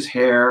sort of his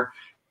hair,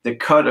 the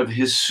cut of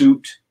his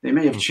suit. They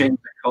may have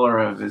changed the color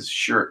of his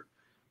shirt,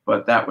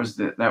 but that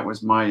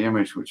was my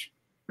image, which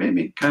made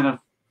me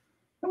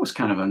that was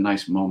kind of a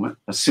nice moment,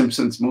 a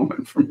Simpsons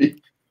moment for me.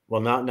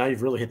 Well, now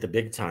you've really hit the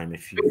big time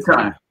if Big you've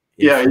time.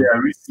 Yeah,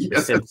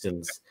 the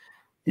Simpsons.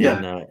 yeah.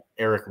 And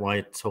Eric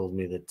White told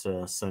me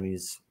that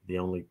Sonny's the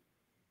only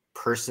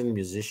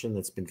musician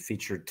that's been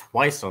featured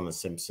twice on The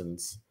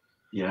Simpsons.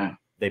 Yeah.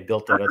 They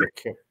built that other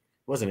it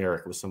wasn't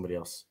Eric, it was somebody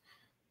else.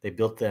 They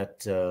built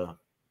that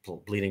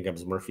Bleeding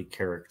Gums Murphy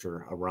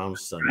character around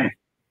Sonny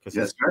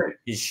because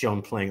he's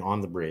shown playing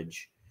on the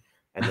bridge,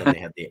 and then they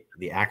had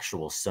the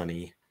actual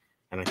Sonny,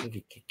 and I think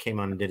he came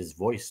on and did his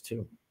voice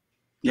too.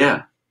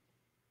 Yeah,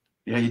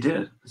 he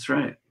did. That's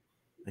right.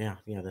 Yeah,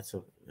 that's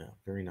a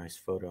very nice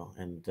photo,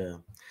 and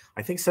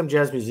I think some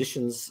jazz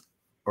musicians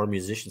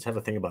have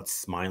a thing about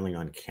smiling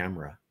on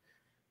camera,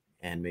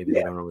 and maybe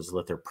they don't always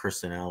let their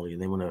personality,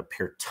 and they want to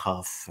appear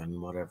tough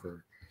and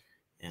whatever.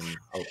 And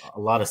a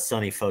lot of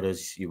Sonny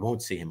photos, you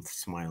won't see him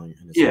smiling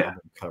in his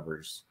album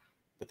covers,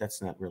 but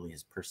that's not really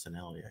his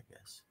personality, I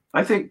guess.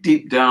 I think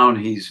deep down,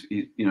 he's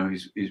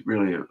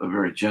really a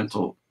very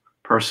gentle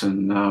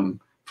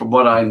person, from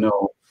what I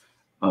know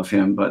of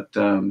him. But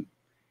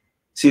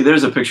see,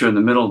 there's a picture in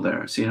the middle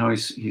there. See how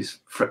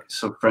he's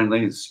so friendly.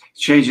 He's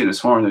changing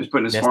his horn. He's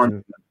putting his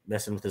horn,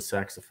 messing with his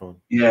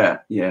saxophone. Yeah.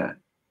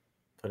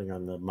 Putting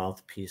on the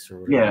mouthpiece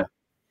or whatever.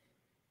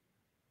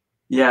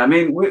 Yeah. I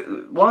mean,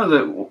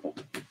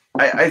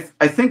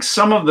 I think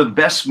some of the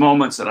best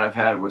moments that I've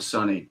had with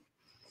Sonny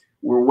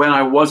were when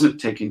I wasn't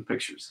taking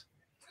pictures.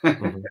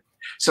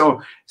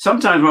 So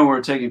sometimes when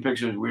we're taking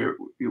pictures,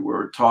 we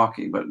were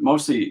talking, but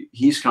mostly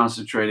he's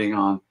concentrating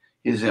on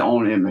his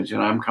own image,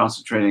 and I'm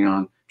concentrating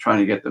on trying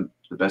to get the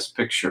best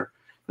picture.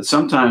 But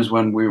sometimes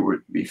when we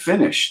would be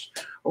finished,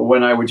 or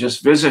when I would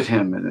just visit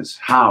him in his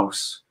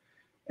house,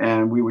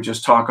 and we would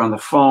just talk on the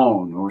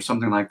phone or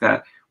something like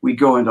that, we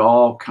go into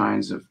all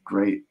kinds of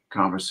great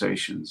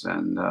conversations.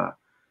 And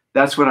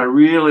that's when I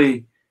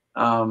really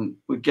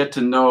would get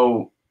to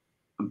know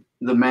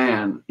the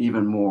man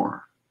even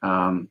more.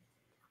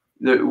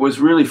 It was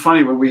really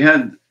funny when we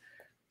had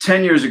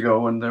 10 years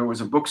ago, when there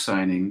was a book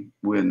signing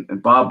when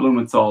Bob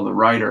Blumenthal, the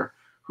writer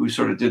who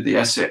sort of did the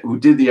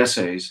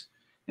essays,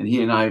 and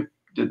he and I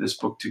did this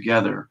book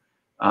together.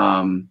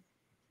 There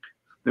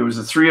was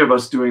the three of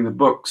us doing the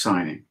book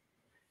signing,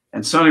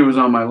 and Sonny was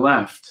on my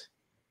left.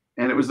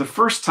 And it was the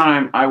first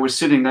time I was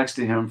sitting next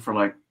to him for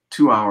like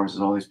 2 hours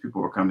as all these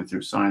people were coming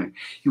through signing.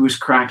 He was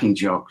cracking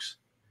jokes.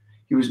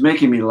 He was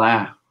making me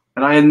laugh.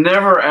 And I had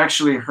never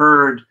actually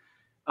heard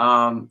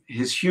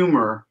his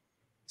humor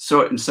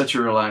in such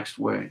a relaxed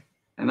way.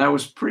 And that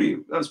was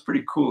pretty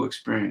cool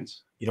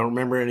experience. You don't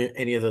remember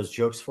any of those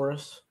jokes for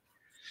us?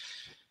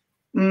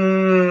 It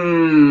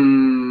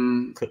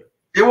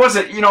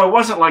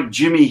wasn't like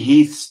Jimmy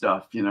Heath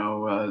stuff,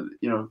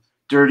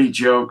 dirty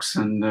jokes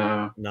and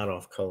not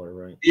off color,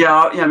 right?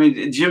 Yeah. I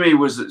mean, Jimmy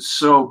was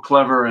so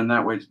clever in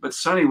that way, but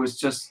Sonny was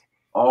just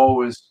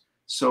always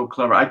so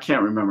clever. I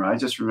can't remember. I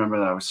just remember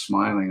that I was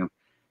smiling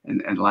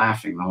and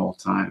laughing the whole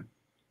time.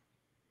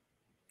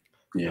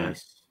 Yeah.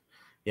 Nice.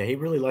 Yeah, he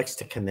really likes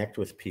to connect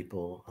with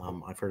people.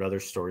 I've heard other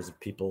stories of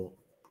people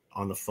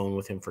on the phone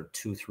with him for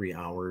 2-3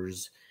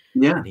 hours.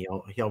 Yeah. And he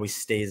always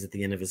stays at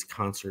the end of his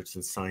concerts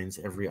and signs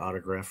every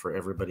autograph for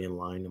everybody in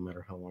line, no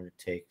matter how long it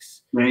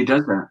takes. Yeah, he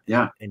does that.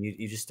 Yeah. And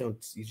you just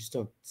don't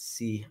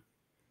see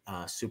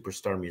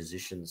superstar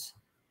musicians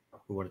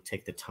who want to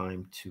take the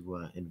time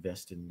to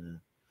invest in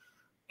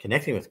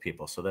connecting with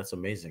people. So that's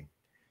amazing.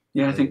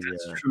 Yeah, I think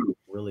that's true.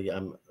 Really,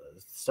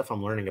 stuff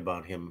I'm learning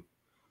about him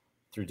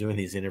through doing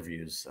these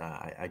interviews.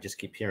 I just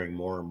keep hearing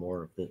more and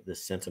more of the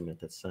sentiment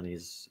that Sonny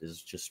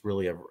is just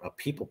really a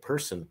people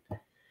person.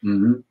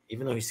 Even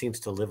though he seems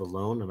to live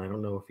alone, and I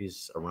don't know if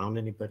he's around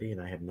anybody,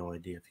 and I have no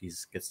idea if he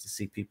gets to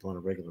see people on a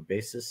regular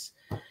basis.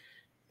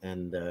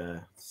 And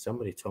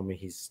somebody told me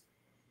he's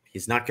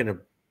not going to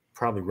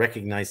probably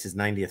recognize his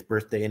 90th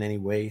birthday in any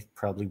way.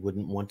 Probably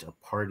wouldn't want a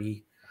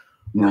party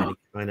or any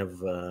kind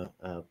of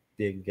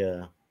big,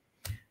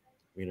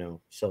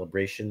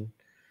 celebration.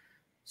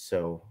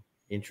 So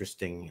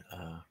interesting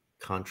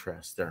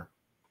contrast there.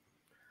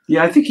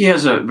 Yeah, I think he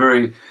has a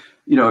very,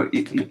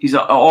 he's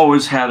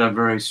always had a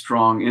very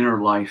strong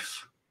inner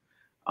life,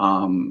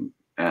 and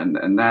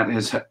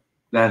that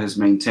has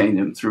maintained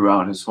him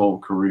throughout his whole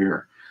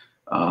career.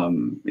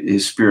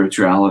 His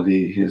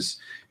spirituality, his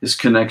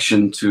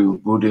connection to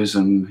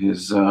Buddhism,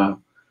 he's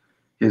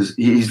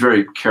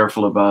very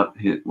careful about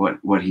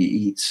what he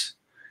eats,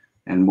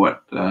 and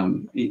what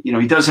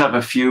he does have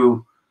a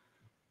few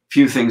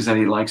things that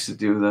he likes to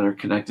do that are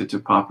connected to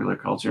popular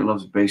culture. He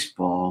loves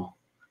baseball.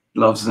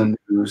 Loves the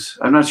news.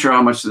 I'm not sure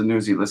how much of the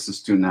news he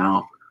listens to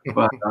now,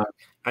 but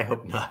I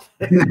hope not.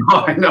 No,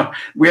 I know.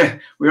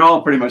 We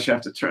all pretty much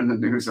have to turn the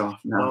news off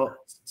now. Well,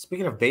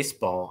 speaking of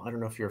baseball, I don't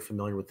know if you're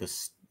familiar with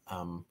this,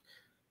 the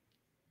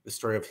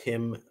story of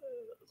him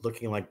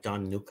looking like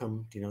Don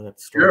Newcomb. Do you know that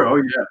story? Sure. Oh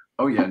yeah.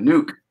 Oh yeah.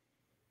 Nuke.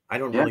 I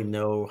don't really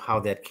know how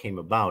that came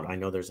about. I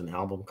know there's an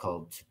album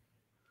called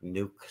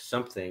Nuke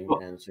something,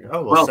 and it's like,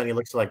 oh well, Sonny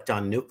looks like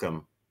Don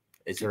Newcomb.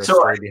 Is there a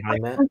story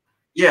behind that?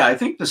 Yeah, I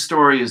think the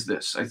story is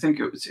this. I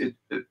think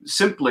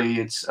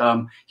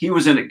he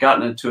was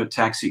gotten into a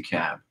taxi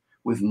cab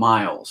with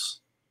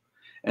Miles,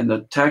 and the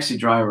taxi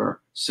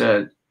driver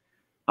said,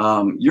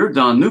 "You're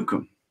Don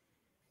Newcomb,"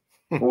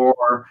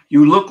 or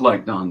 "You look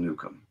like Don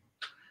Newcomb,"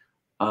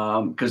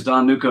 because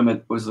Don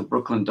Newcomb was the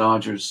Brooklyn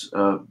Dodgers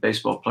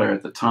baseball player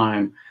at the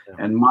time,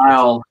 and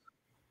Miles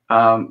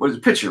was a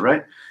pitcher,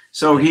 right?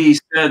 So he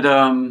said,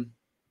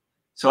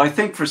 so I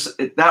think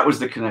that was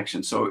the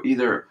connection. So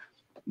either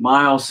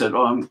Miles said,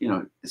 "Oh,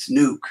 it's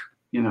Nuke,"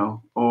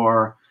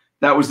 or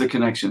that was the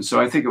connection. So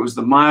I think it was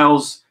the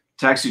Miles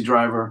taxi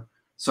driver,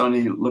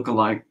 Sonny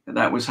lookalike.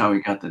 That was how he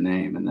got the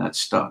name, and that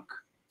stuck.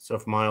 So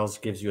if Miles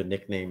gives you a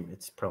nickname,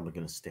 it's probably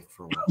going to stick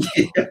for a while.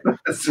 Yeah,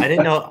 I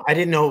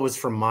didn't know it was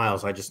from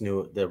Miles. I just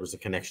knew there was a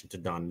connection to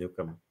Don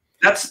Newcomb.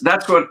 That's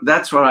what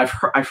I've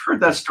heard. I've heard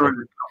that story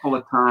a couple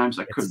of times.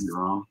 I could be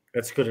wrong.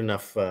 That's good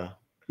enough.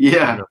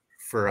 Yeah, good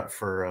enough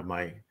for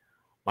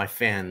my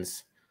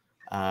fans.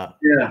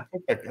 Yeah,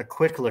 a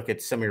quick look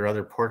at some of your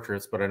other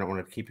portraits, but I don't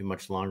want to keep you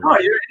much longer. Oh,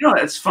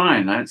 it's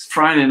fine. It's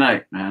Friday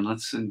night, man.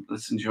 Let's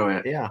enjoy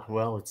it. Yeah,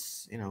 well,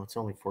 it's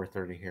only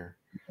 4:30 here.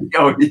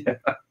 Oh yeah.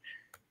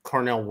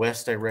 Cornel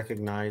West, I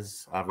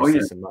recognize.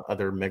 Obviously, some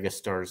other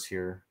megastars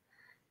here,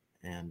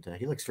 and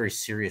he looks very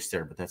serious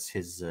there. But that's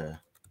his.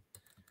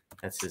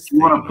 That's his. You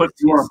want to put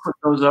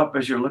those up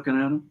as you're looking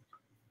at them?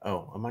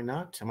 Oh, am I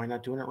not? Am I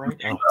not doing it right?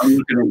 Oh. I'm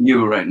looking at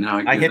you right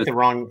now. I hit the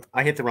wrong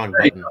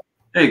button.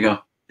 There you go.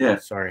 Yeah.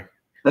 Sorry.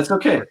 That's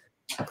okay.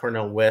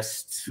 Cornel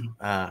West,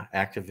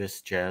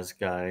 activist, jazz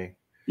guy.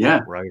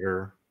 Yeah.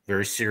 Writer.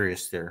 Very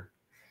serious there.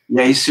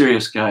 Yeah, he's a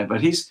serious guy,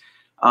 but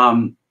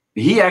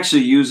he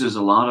actually uses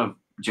a lot of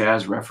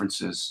jazz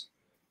references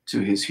to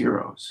his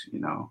heroes,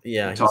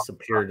 Yeah, he's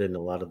appeared in a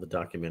lot of the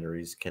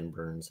documentaries, Ken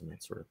Burns and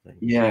that sort of thing.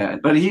 Yeah,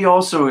 but he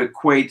also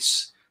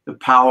equates the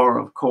power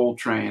of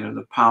Coltrane or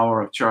the power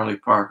of Charlie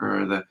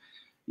Parker or the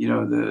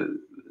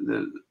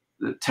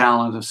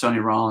talent of Sonny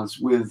Rollins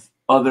with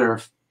other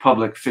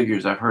public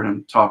figures. I've heard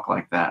him talk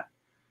like that.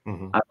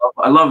 Mm-hmm.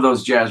 I love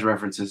those jazz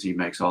references he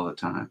makes all the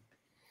time.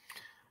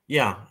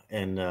 Yeah,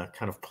 and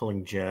kind of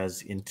pulling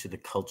jazz into the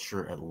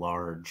culture at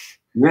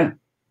large. Yeah.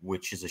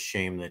 Which is a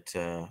shame that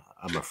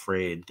I'm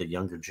afraid the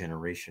younger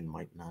generation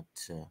might not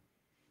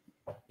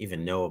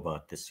even know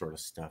about this sort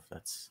of stuff.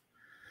 That's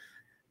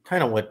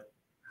kind of what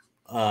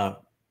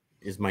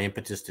is my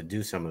impetus to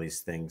do some of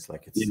these things.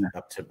 Like it's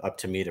up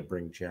to me to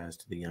bring jazz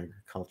to the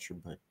younger culture,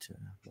 but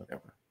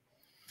whatever.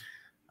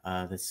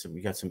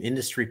 We got some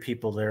industry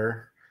people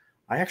there.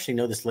 I actually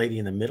know this lady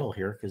in the middle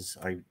here because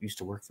I used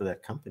to work for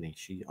that company.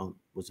 She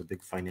was a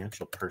big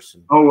financial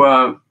person.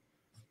 Oh,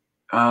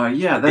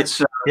 yeah,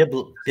 that's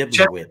Biblowitz.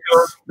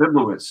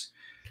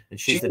 And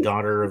she's the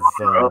daughter of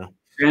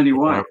Sandy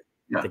White,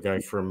 the guy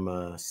from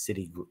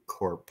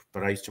Citicorp.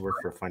 But I used to work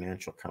for a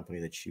financial company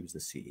that she was the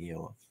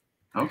CEO of.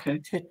 Okay,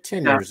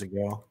 10 years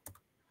ago.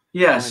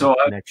 Yeah, so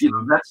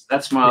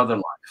that's my other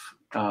life.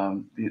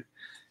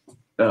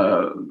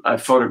 I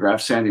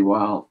photographed Sandy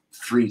Weil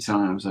 3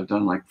 times. I've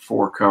done like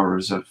 4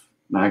 covers of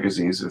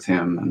magazines with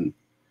him, and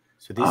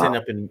so these end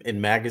up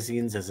in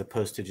magazines as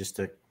opposed to just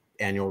a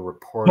annual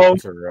report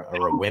or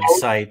a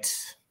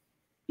website.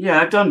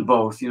 Yeah, I've done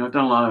both. I've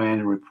done a lot of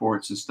annual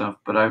reports and stuff,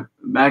 but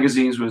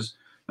magazines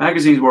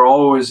were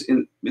always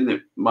in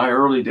my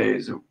early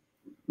days.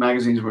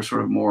 Magazines were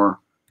sort of more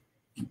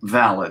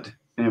valid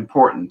and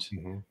important.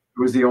 Mm-hmm. It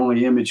was the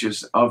only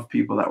images of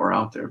people that were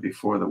out there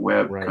before the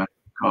web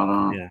caught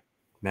on. Yeah,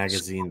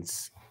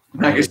 magazines.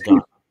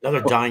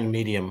 Another dying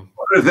medium.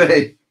 What are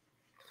they?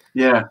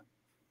 Yeah.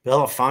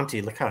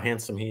 Belafonte, look how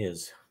handsome he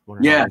is.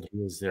 Yeah, he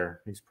was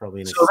there. He's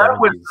probably in his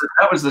 70s.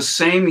 That was the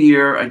same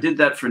year I did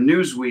that for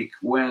Newsweek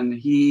when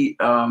he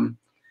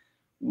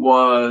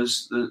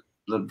was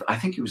I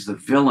think he was the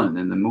villain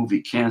in the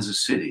movie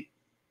Kansas City.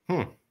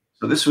 So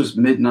this was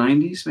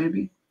mid-90s,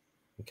 maybe.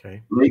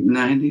 Okay. Late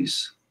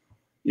 90s.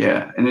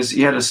 Yeah, and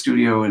he had a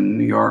studio in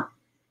New York.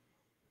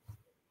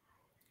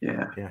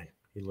 Yeah. Yeah,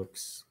 he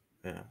looks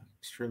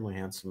extremely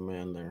handsome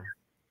man there.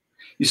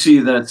 You see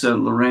that's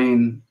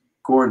Lorraine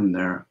Gordon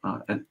there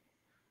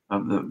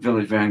of the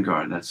Village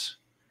Vanguard. That's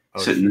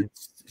sitting.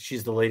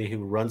 She's the lady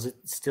who runs it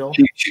still.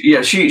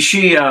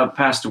 She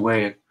passed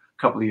away a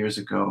couple of years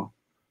ago.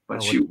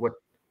 But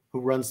who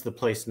runs the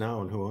place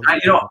now and who owns it? I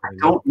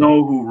don't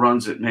know who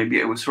runs it. Maybe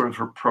it was sort of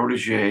her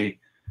protege,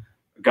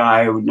 a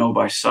guy I would know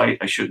by sight.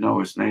 I should know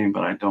his name,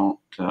 but I don't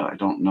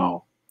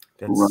know.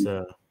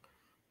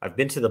 I've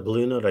been to the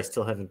Blue Note. I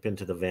still haven't been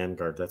to the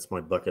Vanguard. That's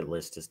my bucket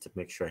list, is to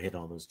make sure I hit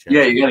all those jazz.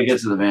 Yeah, you got to get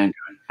to the Vanguard.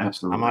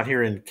 Absolutely. I'm out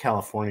here in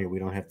California. We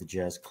don't have the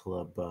jazz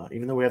club.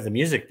 Even though we have the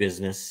music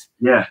business,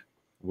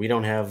 we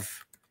don't have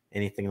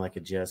anything like a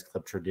jazz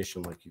club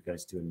tradition like you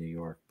guys do in New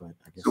York. But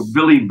I guess so.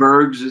 Billy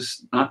Berg's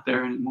is not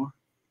there anymore.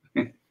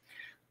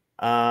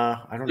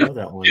 I don't know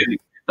that one.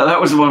 No, that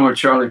was the one where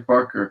Charlie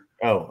Parker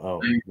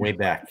Oh, way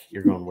back.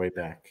 You're going way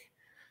back.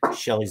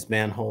 Shelley's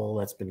Manhole,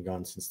 that's been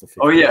gone since the 50s.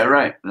 Oh yeah,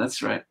 right.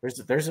 That's right.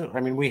 I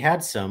mean, we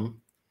had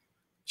some.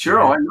 Sure,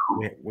 I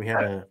know. We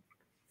had a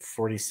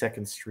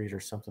 42nd Street or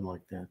something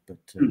like that, but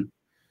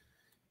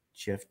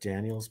Jeff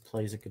Daniels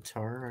plays a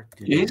guitar.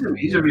 Yeah,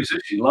 he's a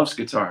musician. He loves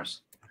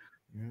guitars.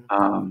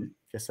 Yeah.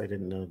 Guess I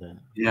didn't know that.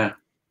 Yeah.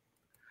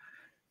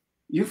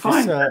 You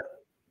find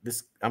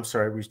this. I'm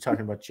sorry. Were you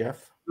talking about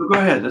Jeff? No, go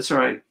ahead. That's all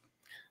right.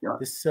 Yeah.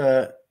 This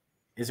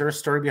is there a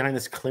story behind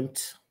this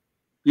Klimt?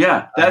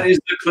 Yeah, that is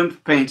the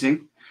Klimt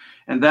painting,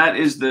 and that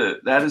is the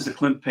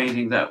Klimt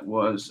painting that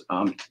was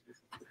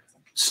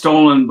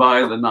stolen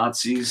by the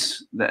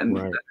Nazis,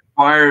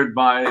 acquired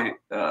by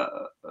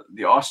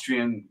the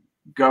Austrian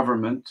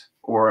government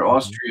or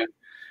Austrian,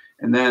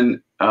 and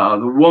then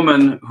the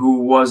woman who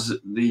was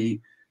the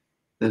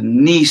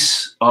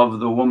niece of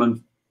the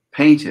woman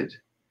painted,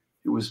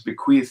 it was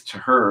bequeathed to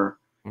her.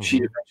 She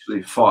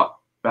eventually fought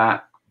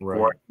back.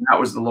 Right. That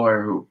was the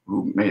lawyer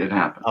who made it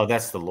happen. Oh,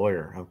 that's the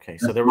lawyer. Okay,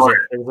 so there was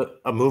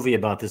a movie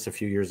about this a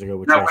few years ago,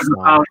 which that was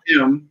about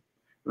him.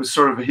 It was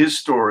sort of his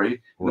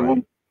story. Right. The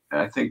woman,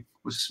 I think,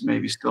 was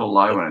maybe still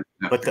alive when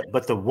it.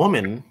 But the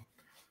woman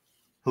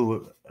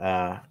who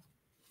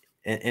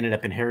ended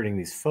up inheriting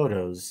these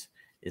photos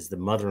is the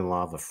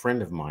mother-in-law of a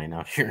friend of mine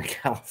out here in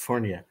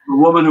California. The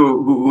woman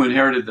who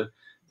inherited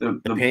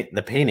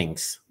the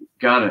paintings.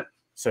 Got it.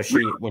 So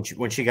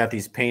when she got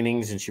these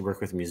paintings, and she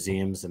worked with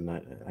museums, and I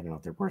don't know,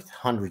 they're worth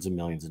hundreds of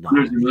millions of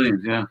dollars. Hundreds of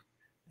millions, yeah.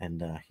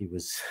 And he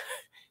was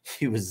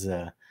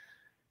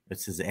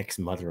it's his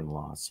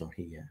ex-mother-in-law, so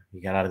he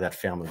got out of that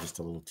family just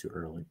a little too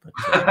early.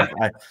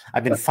 But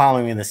I've been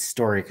following this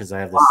story because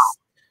I have this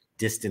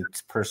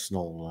distant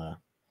personal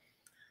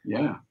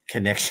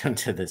connection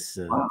to this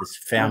this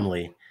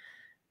family,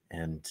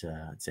 and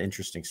it's an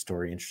interesting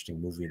story,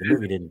 interesting movie. The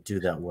movie didn't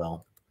do that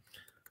well,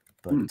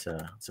 but it's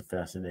a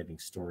fascinating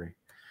story.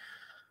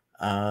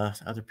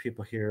 Other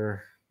people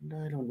here,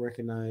 I don't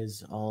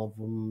recognize all of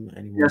them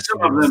anymore. Yeah,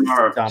 some of them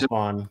are stop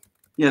on.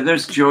 Yeah,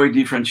 there's Joey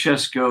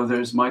DiFrancesco.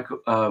 There's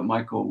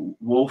Michael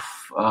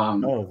Wolf.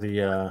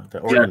 The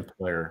organ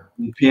player,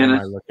 the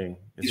pianist. Am I looking?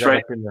 Is that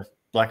right in the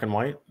black and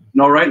white?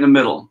 No, right in the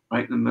middle.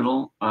 Right in the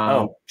middle.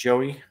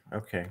 Joey.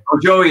 Okay. Oh,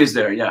 Joey is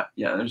there. Yeah.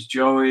 There's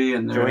Joey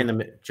and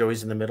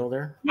Joey's in the middle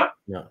there. Yeah.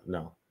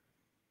 No.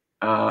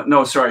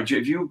 No, sorry.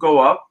 If you go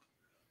up,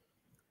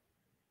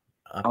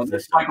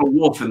 there's Michael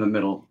Wolf in the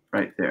middle,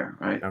 right there.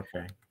 Right.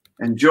 Okay.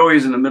 And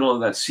Joey's in the middle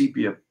of that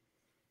sepia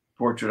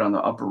portrait on the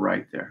upper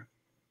right there,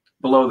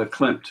 below the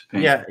Klimt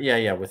painting.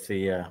 Yeah. With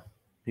the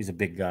he's a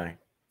big guy.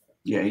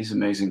 Yeah, he's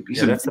amazing.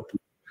 That's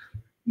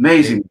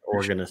amazing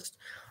organist.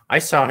 I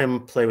saw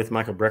him play with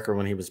Michael Brecker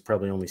when he was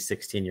probably only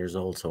 16 years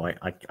old. So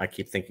I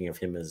keep thinking of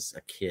him as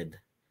a kid.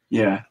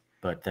 Yeah.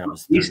 But that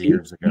was 30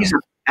 years ago. He's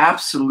an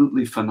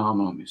absolutely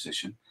phenomenal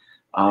musician.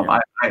 I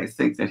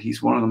think that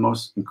he's one of the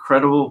most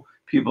incredible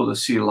people to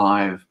see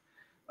live.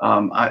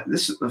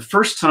 This is the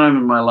first time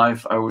in my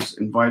life I was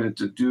invited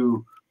to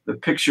do the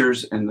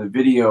pictures and the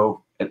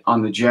video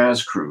on the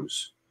jazz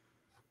cruise.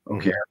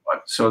 Okay.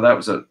 So that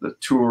was the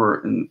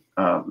tour in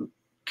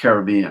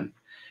Caribbean,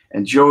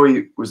 and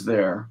Joey was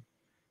there.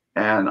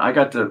 And I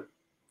got to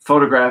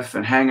photograph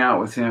and hang out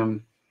with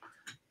him,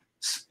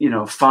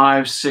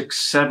 5, 6,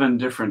 7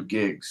 different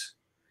gigs.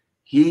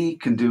 He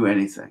can do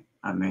anything.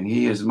 I mean,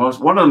 he is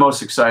one of the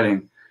most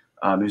exciting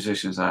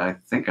musicians I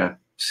think I've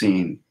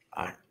seen.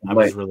 I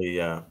was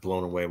really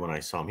blown away when I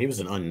saw him. He was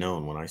an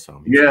unknown when I saw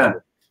him. Yeah.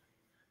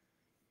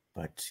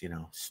 But,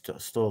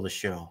 stole the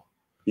show.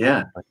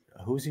 Yeah. But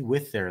who's he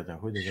with there, though?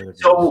 Who are the other guys?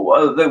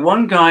 So the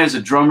one guy is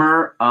a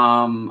drummer.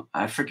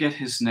 I forget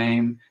his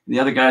name. The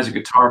other guy is a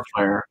guitar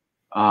player.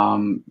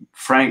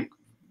 Frank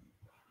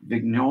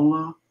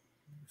Vignola.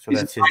 So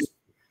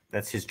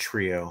that's his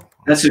trio.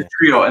 That's his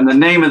trio, and the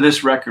name of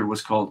this record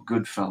was called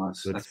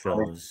Goodfellas.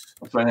 Goodfellas.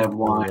 That's why they have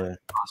wine.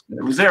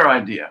 It was their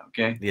idea.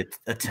 Okay. The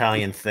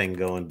Italian thing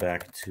going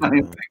back to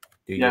New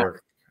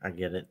York. I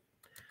get it.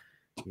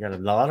 You got a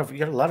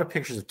lot of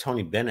pictures of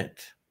Tony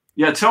Bennett.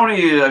 Yeah,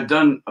 Tony. I've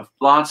done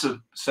lots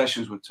of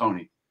sessions with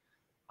Tony.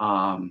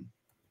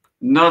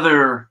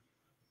 Another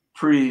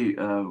pretty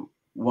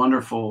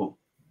wonderful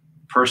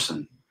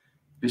person,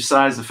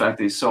 besides the fact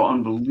that he's so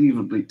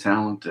unbelievably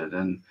talented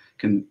and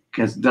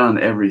has done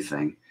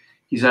everything.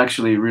 He's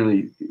actually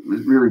really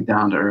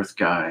down to earth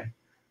guy,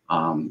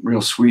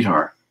 real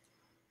sweetheart.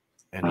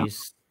 And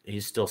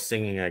he's still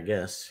singing, I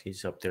guess.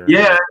 He's up there.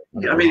 Yeah,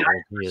 I mean,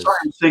 I saw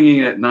him singing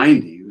at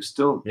 90. He was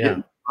still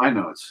getting high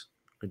notes.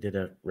 I did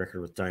a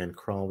record with Diane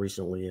Krall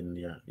recently, and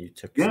you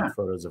took some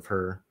photos of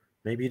her.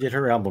 Maybe you did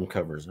her album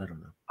covers. I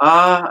don't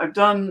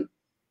know.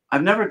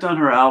 I've never done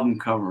her album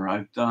cover.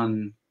 I've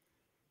done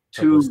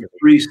two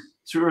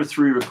or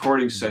three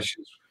recording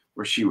sessions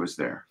where she was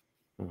there.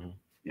 Mm-hmm.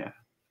 Yeah.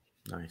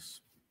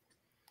 Nice.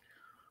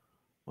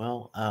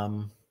 Well,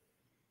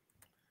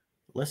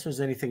 unless there's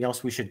anything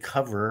else we should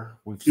cover,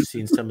 we've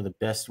seen some of the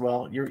best.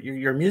 Well,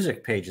 your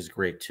music page is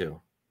great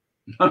too.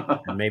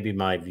 And maybe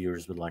my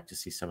viewers would like to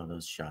see some of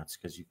those shots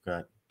because you've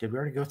got. Did we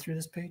already go through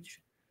this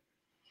page?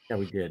 Yeah,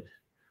 we did.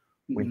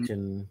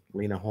 Winton,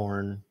 Lena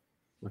Horne,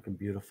 looking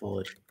beautiful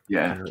at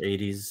Yeah. in her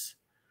 80s.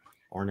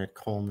 Ornette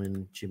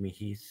Coleman, Jimmy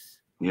Heath.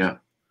 Yeah.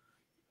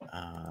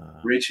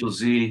 Rachel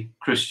Z,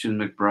 Christian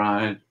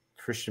McBride.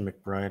 Christian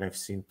McBride, I've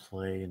seen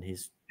play, and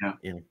he's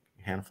in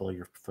a handful of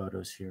your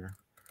photos here.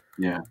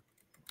 Yeah.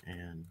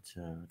 And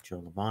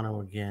Joe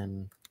Lovano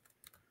again.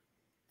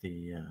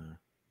 The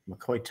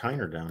McCoy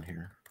Tyner down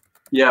here.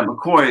 Yeah,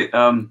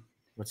 McCoy.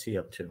 What's he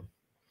up to?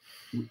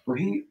 Well,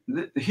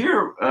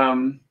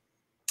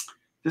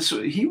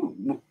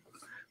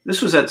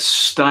 this was at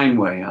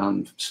Steinway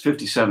on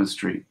 57th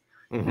Street.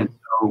 And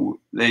so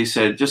they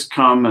said, just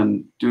come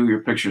and do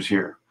your pictures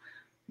here,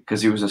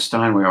 because he was a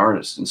Steinway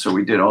artist. And so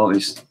we did all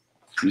these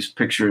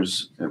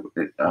pictures.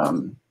 It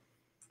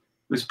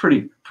was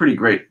pretty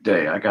great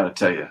day, I got to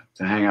tell you,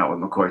 to hang out with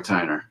McCoy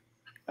Tyner.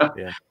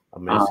 Yeah,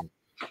 amazing.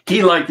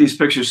 He liked these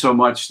pictures so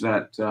much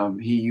that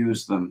he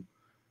used them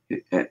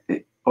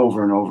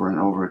over and over and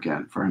over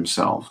again for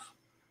himself,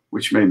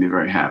 which made me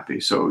very happy.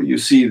 So you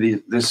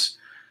see there's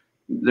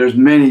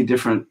many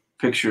different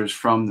pictures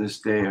from this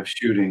day of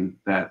shooting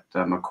that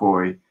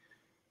McCoy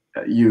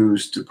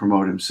used to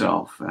promote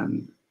himself,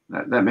 and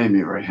that made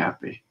me very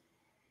happy.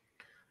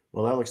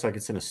 Well, that looks like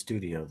it's in a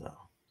studio, though.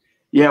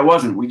 Yeah, it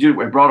wasn't.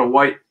 I brought a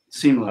white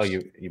seamless. Oh,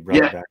 you brought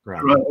a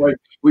background.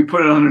 We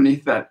put it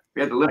underneath that.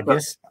 We had to lift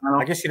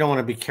I guess you don't want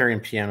to be carrying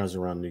pianos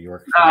around New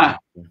York.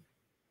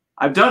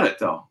 I've done it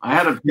though. I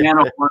had a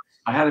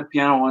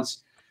piano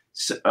once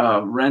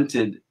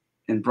rented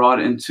and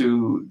brought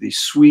into the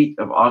suite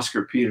of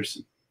Oscar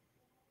Peterson.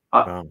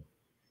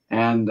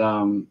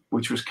 And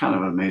which was kind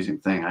of an amazing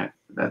thing.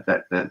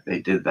 That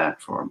they did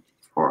that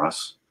for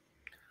us.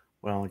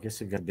 Well, I guess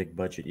you've got a big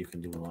budget. You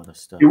can do a lot of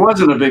stuff. It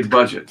wasn't a big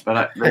budget,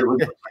 but it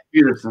was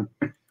Peterson.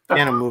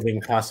 Piano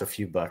moving costs a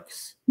few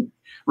bucks.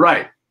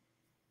 Right.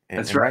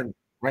 That's right.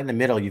 Right in the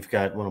middle, you've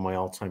got one of my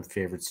all-time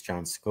favorites,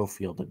 John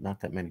Scofield, that not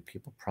that many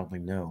people probably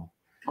know.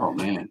 Oh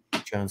man,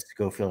 John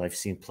Scofield, I've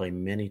seen play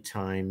many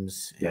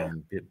times. Yeah.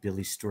 And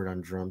Billy Stewart on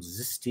drums. Is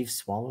this Steve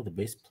Swallow, the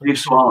bass player?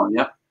 Steve Swallow,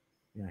 yeah.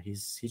 Yeah, he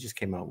just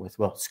came out with,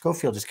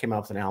 Scofield just came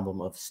out with an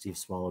album of Steve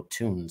Swallow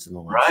tunes in the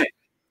last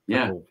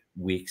couple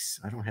weeks.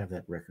 I don't have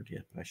that record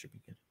yet, but I should be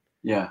getting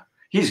it. Yeah,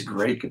 he's a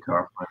great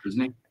guitar player,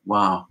 isn't he?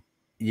 Wow.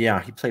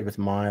 Yeah, he played with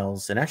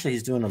Miles, and actually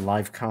he's doing a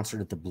live concert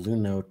at the Blue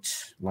Note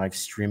live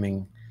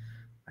streaming.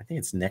 I think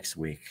it's next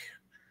week.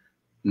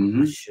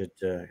 I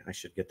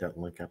should get that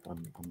link up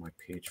on my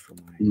page for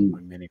my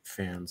many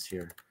fans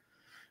here.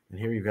 And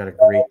here you've got a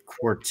great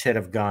quartet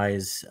of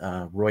guys.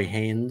 Roy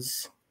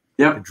Haynes,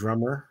 the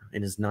drummer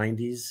in his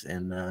 90s,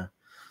 and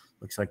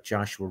looks like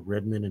Joshua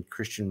Redman and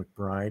Christian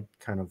McBride.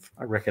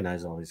 I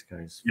recognize all these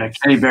guys. Yeah,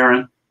 Kenny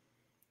Barron.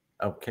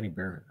 Oh, Kenny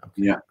Barron.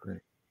 Okay, yeah,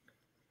 great.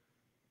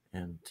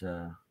 And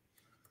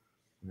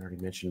we already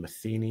mentioned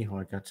Matheny, who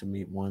I got to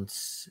meet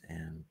once,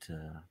 and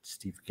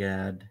Steve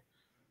Gadd.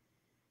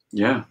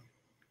 Yeah.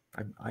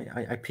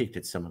 I peeked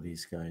at some of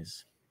these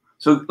guys.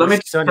 So let me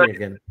Sonny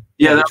again.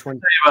 Yeah, let me tell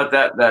you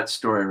about that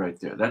story right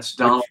there. That's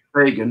Donald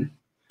Fagen.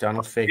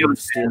 Donald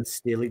Fagen,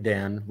 Steely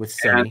Dan with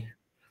Sonny.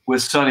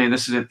 With Sonny, and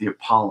this is at the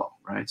Apollo,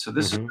 right? So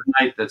this is the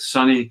night that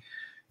Sonny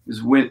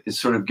is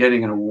sort of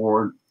getting an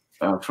award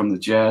from the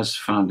Jazz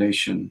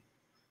Foundation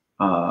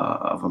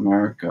of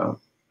America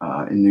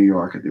in New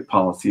York at the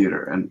Apollo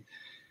Theater,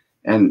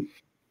 and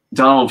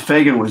Donald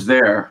Fagen was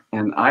there,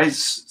 and I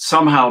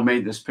somehow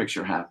made this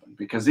picture happen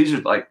because these are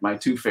like my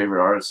two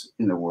favorite artists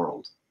in the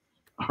world.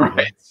 All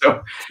right,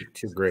 so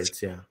two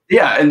greats, yeah.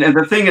 Yeah, and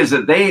the thing is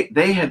that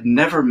they had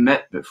never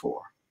met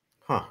before.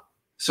 Huh.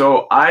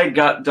 So I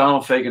got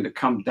Donald Fagen to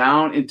come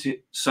down into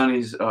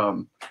Sonny's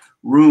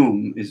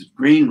room, his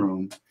green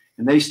room,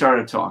 and they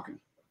started talking.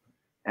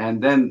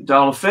 And then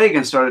Donald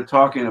Fagen started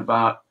talking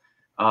about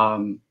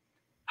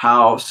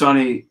how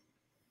Sonny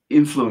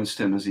influenced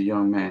him as a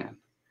young man.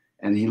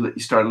 And he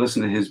started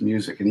listening to his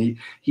music. And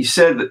he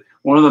said that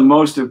one of the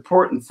most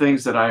important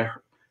things that I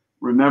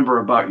remember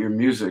about your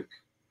music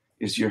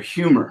is your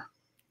humor.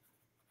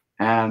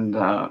 And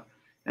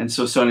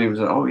so Sonny was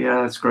like, oh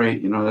yeah, that's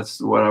great. You know, that's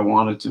what I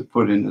wanted to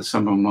put into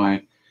some of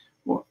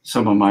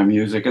my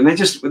music. And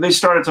they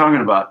started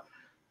talking about,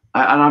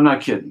 and I'm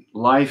not kidding,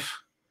 life,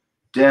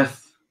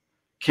 death,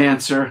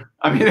 cancer.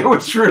 I mean, it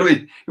was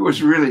really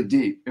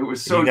deep. It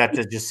was so you got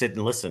to just sit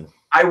and listen.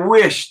 I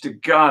wish to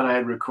God I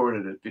had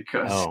recorded it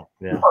because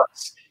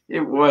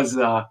it was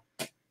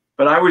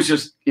but I was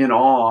just in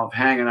awe of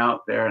hanging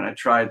out there, and I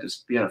tried to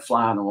be a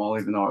fly on the wall,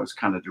 even though I was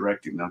kind of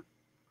directing them.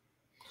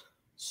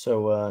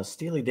 So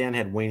Steely Dan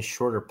had Wayne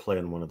Shorter play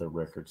on one of their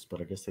records, but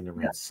I guess they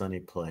never had Sonny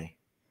play.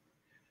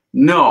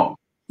 No.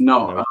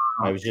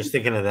 I was just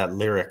thinking of that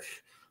lyric,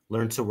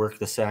 learn to work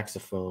the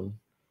saxophone.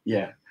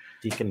 Yeah.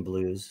 Deacon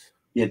Blues.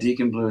 Yeah,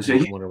 Deacon Blues.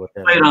 I wonder what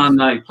that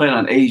is. Played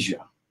on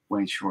Asia,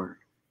 Wayne Shorter.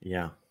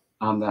 Yeah.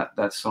 On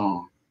that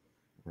song.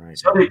 Right.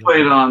 So he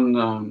played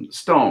on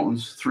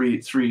Stones,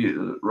 three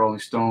Rolling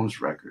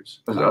Stones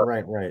records.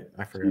 Right.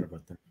 I forgot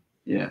about that.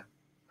 Yeah.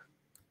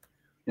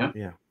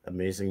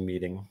 Amazing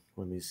meeting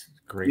when these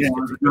greats get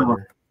together.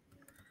 together.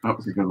 That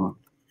was a good one.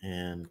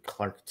 and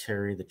Clark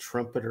Terry, the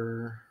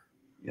trumpeter.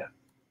 Yeah.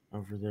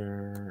 Over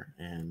there.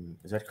 And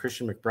is that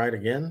Christian McBride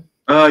again?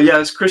 Yeah,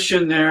 it's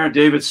Christian there.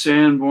 David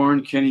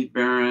Sanborn, Kenny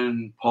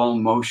Barron, Paul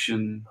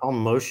Motion. Paul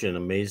Motion,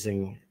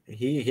 amazing.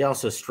 He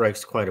also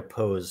strikes quite a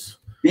pose.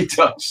 He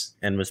does.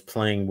 And was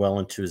playing well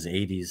into his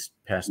 80s.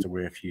 Passed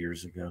away a few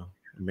years ago.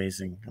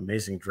 Amazing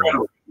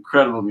drummer.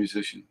 Incredible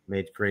musician.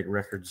 Made great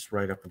records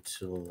right up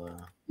until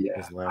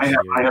his last I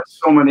year. have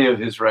so many of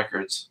his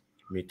records.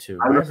 Me too.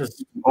 I have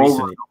his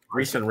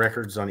recent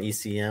records on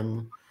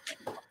ECM.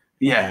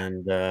 Yeah.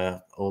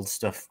 And old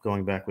stuff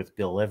going back with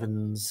Bill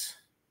Evans.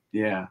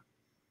 Yeah.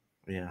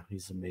 Yeah,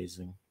 he's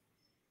amazing.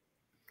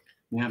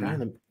 Yeah,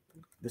 man.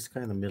 This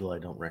guy in the middle I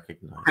don't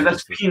recognize. And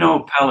that's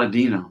Pino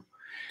Palladino.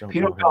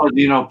 Pino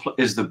Palladino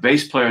is the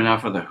bass player now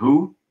for The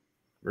Who.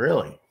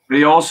 Really? But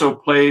he also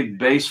played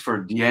bass for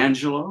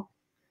D'Angelo.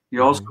 He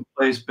also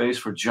plays bass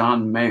for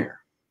John Mayer.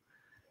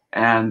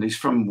 And he's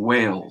from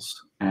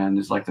Wales and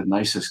is like the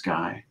nicest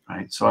guy,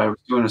 right? So I was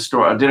doing a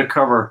story. I did a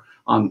cover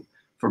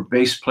for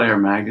Bass Player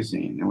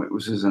magazine, and it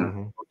was in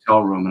a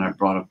hotel room, and I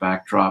brought a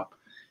backdrop,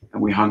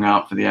 and we hung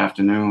out for the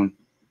afternoon.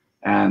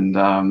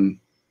 And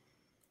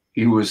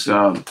he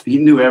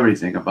knew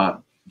everything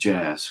about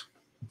jazz,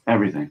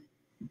 everything.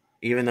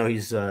 Even though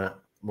he's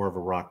more of a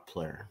rock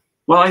player.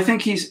 Well, I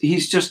think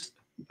he's just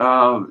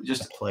a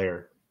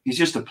player. He's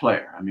just a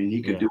player. I mean,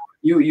 he could do it.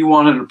 You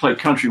wanted to play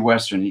country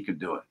western, he could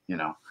do it. You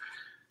know,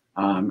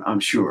 I'm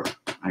sure.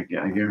 I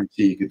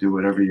guarantee he could do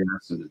whatever you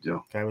asked him to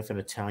do. Guy with an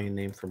Italian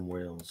name from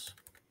Wales.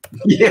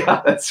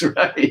 Yeah, that's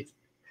right.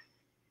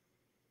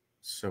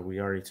 So we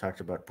already talked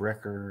about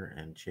Brecker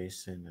and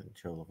Jason and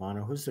Joe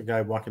Lovano. Who's the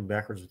guy walking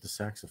backwards with the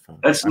saxophone?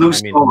 That's Lou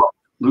Soloff.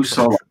 Lou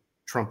Soloff.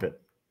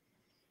 Trumpet.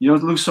 You know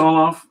Lou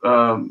Soloff?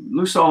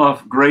 Lou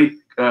Soloff, great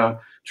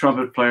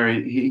trumpet player.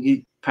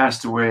 He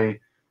passed away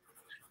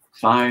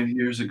 5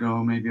 years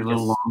ago, maybe a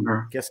little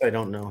longer. Guess I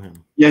don't know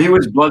him. Yeah, he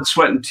was Blood,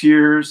 Sweat, and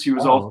Tears. He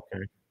was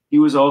he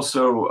was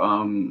also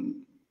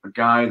a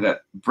guy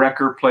that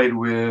Brecker played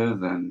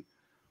with, and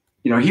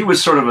you know, he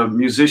was sort of a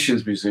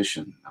musician's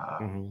musician.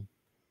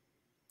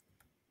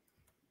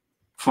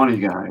 Funny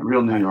guy,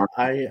 real New York.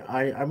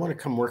 I want to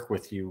come work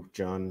with you,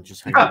 John.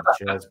 Just hang out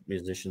with jazz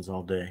musicians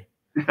all day.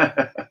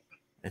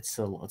 It's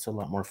a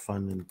lot more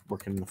fun than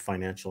working in the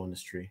financial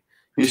industry.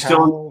 You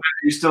still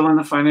in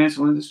the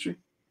financial industry?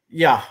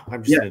 Yeah,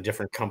 I'm just in a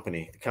different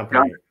company. The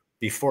company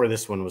before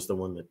this one was the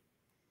one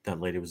that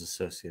lady was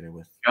associated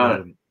with.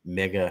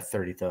 Mega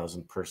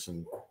 30,000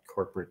 person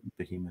corporate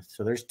behemoth.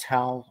 So there's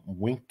Tal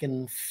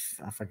Winkenfeld,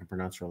 if I can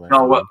pronounce her last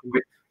name.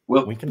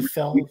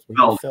 Winkenfeld.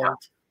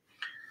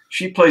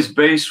 She plays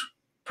bass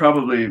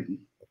probably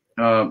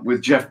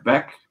with Jeff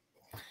Beck.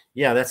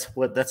 Yeah, that's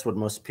what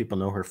most people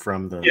know her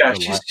from.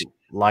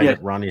 Live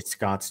at Ronnie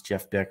Scott's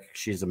Jeff Beck.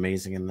 She's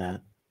amazing in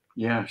that.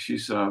 Yeah,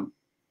 she's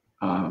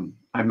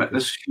I met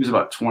this. She was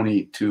about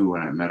 22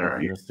 when I met her.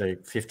 I'm gonna say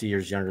 50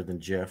 years younger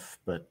than Jeff,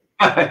 but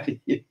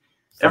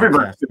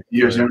everybody's 50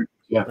 years younger.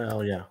 Yeah.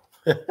 Well, yeah,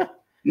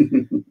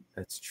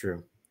 that's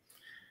true.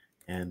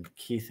 And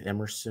Keith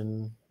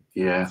Emerson.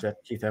 Yeah. Is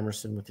that Keith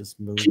Emerson with his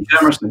moves? Keith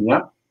Emerson.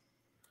 Yeah.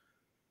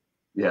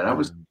 Yeah, that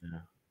was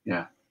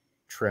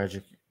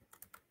tragic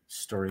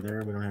story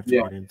there. We don't have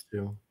to get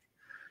into.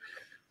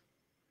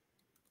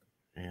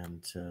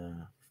 And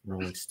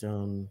Rolling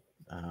Stone.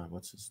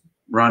 What's his?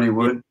 Ronnie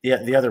Wood.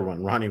 Yeah, the other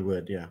one, Ronnie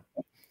Wood. Yeah.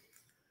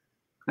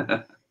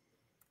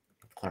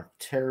 Clark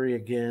Terry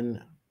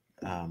again.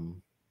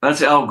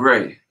 That's Al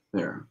Gray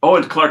there. Oh,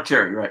 and Clark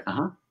Terry, right?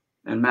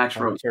 And Max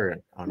Rose.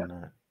 Terry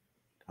on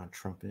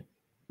trumpet.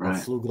 Right.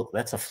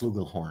 That's a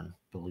flugelhorn.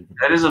 Believe it.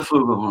 That is a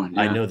flugelhorn.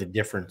 Yeah. I know the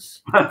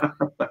difference.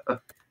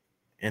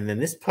 And then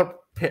this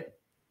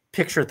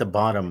picture at the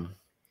bottom,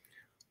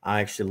 I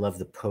actually love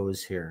the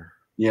pose here.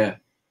 Yeah.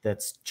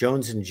 That's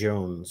Jones and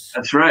Jones.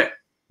 That's right.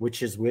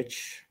 Which is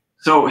which?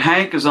 So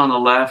Hank is on the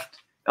left,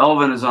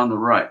 Elvin is on the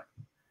right.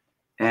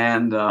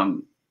 And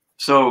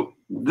so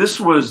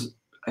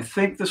I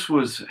think this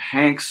was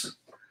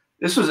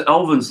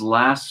Elvin's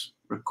last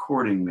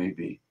recording,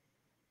 maybe.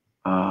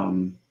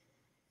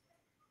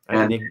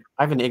 I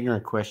have an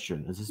ignorant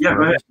question. Is this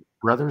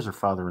brothers or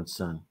father and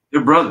son?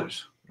 They're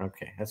brothers.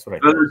 Okay, that's what I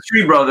thought. There's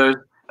three brothers,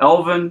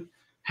 Elvin,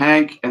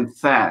 Hank, and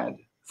Thad.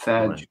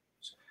 Right. Jones.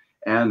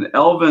 And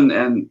Elvin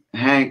and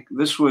Hank,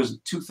 this was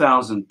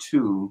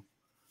 2002.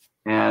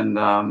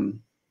 And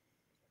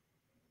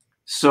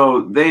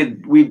so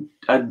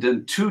I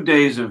did 2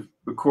 days of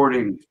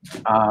recording.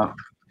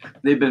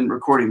 They've been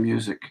recording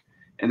music.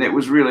 And it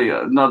was really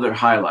another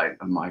highlight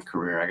of my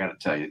career, I got to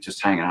tell you,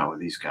 just hanging out with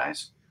these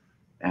guys.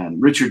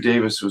 And Richard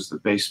Davis was the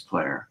bass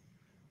player,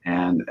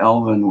 and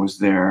Elvin was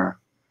there,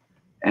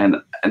 and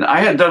I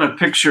had done a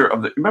picture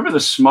of remember the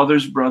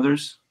Smothers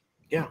Brothers?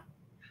 Yeah.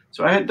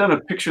 So I had done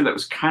a picture that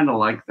was kind of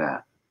like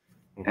that,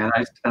 and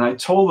I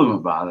told them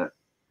about it,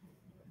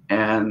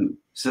 and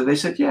so they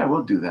said, yeah,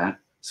 we'll do that.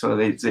 So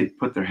they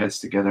put their heads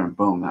together, and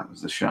boom, that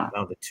was the shot.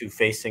 Now the two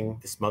facing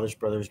the Smothers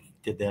Brothers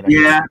did that.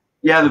 Yeah,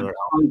 the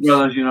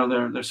Smothers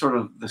Brothers, they're sort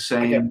of the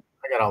same.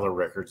 I got all their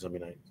records. I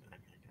mean, I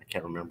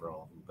can't remember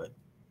all of them, but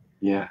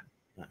Yeah.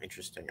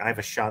 Interesting. I have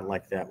a shot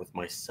like that with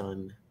my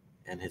son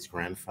and his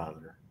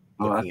grandfather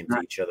Oh, looking that's into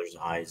nice. each other's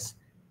eyes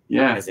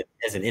Yeah.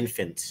 as an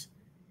infant,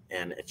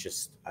 and it's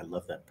just I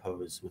love that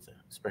pose with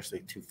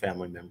especially two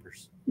family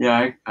members.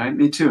 Yeah.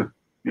 Me too.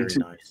 Me Very too.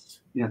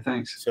 nice. Yeah.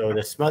 Thanks. So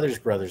the Smothers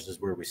Brothers is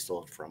where we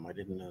stole it from. I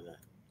didn't know that.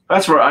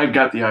 That's where I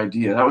got the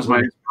idea. That was my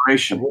I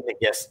inspiration. wouldn't have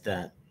guessed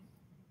that.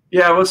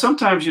 Yeah. Well,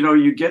 sometimes,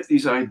 you get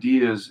these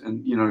ideas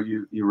and,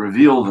 you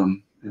reveal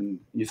them and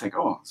you think,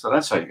 oh, so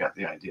that's how you got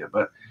the idea.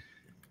 But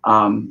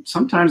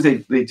sometimes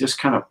they just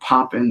kind of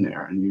pop in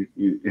there and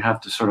you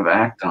have to sort of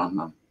act on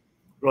them.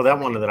 Well, that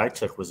one that I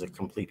took was a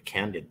complete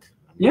candid.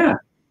 I mean, Yeah.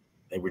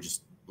 they were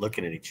just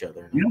looking at each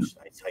other, and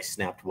Yeah. I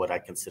snapped what I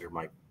consider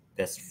my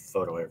best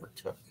photo I ever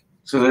took.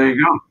 So there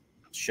you go.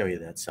 I'll show you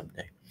that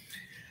someday.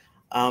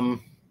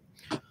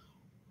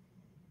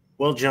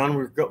 Well, John,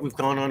 we've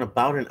gone on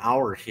about an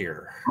hour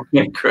here.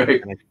 Okay,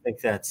 great. And I think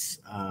that's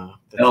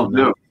That'll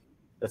do.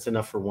 That's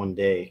enough for one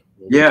day.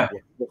 Yeah.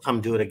 We'll come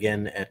do it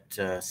again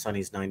at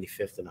Sonny's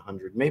 95th and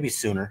 100, maybe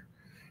sooner.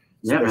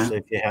 Yeah, man. Especially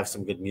if you have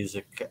some good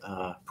music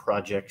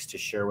projects to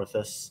share with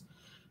us.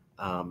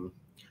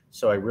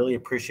 So I really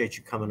appreciate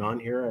you coming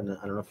on here, and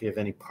I don't know if you have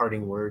any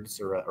parting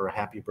words or a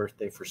happy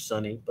birthday for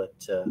Sonny, but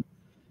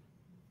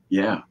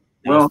yeah.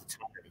 Well,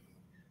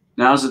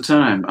 now's the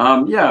time.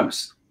 Yeah,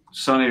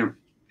 Sonny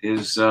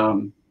is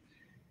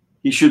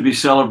he should be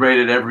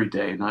celebrated every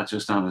day, not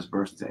just on his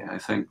birthday. I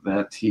think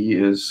that he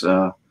is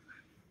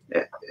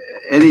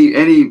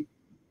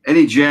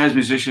any jazz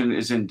musician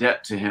is in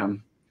debt to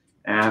him,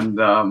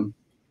 and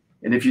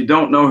if you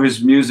don't know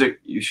his music,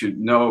 you should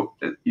know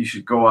that you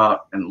should go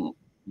out and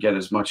get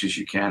as much as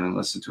you can and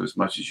listen to as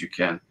much as you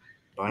can.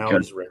 Buy all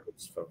his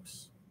records,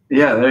 folks.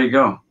 Yeah, there you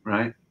go.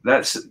 Right,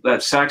 that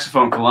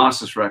Saxophone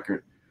Colossus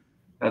record.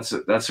 That's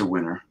a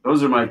winner.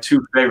 Those are my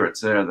two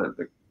favorites there.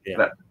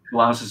 That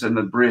Colossus and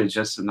the Bridge.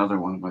 That's another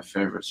one of my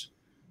favorites.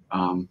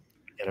 Got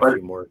a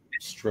few more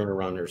strewn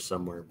around here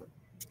somewhere, but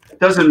it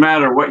doesn't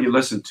matter what you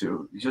listen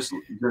to. You just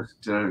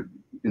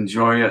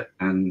enjoy it,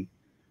 and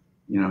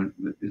the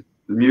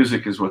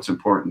music is what's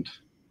important.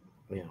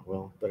 Yeah,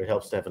 well, but it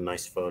helps to have a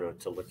nice photo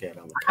to look at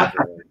on the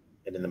cover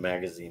and in the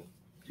magazine.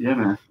 Yeah,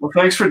 man. Well,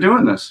 thanks for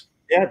doing this.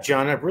 Yeah,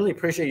 John, I really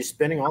appreciate you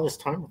spending all this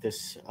time with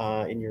us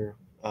in your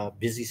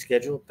busy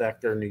schedule back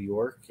there in New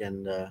York.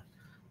 And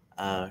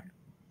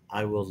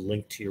I will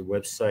link to your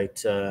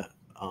website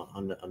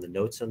on the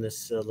notes on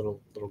this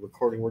little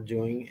recording we're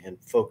doing. And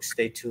folks,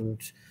 stay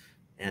tuned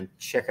and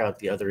check out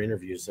the other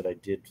interviews that I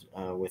did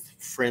with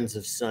friends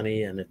of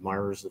Sonny and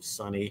admirers of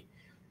Sonny,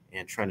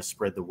 and trying to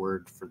spread the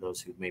word for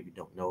those who maybe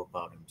don't know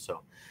about him.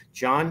 So,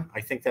 John, I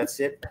think that's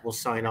it. We'll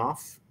sign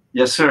off.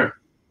 Yes, sir.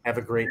 Have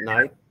a great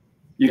night.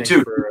 You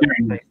too.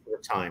 Thanks for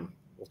the time.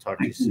 We'll talk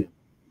to you soon.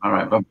 All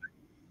right. Bye.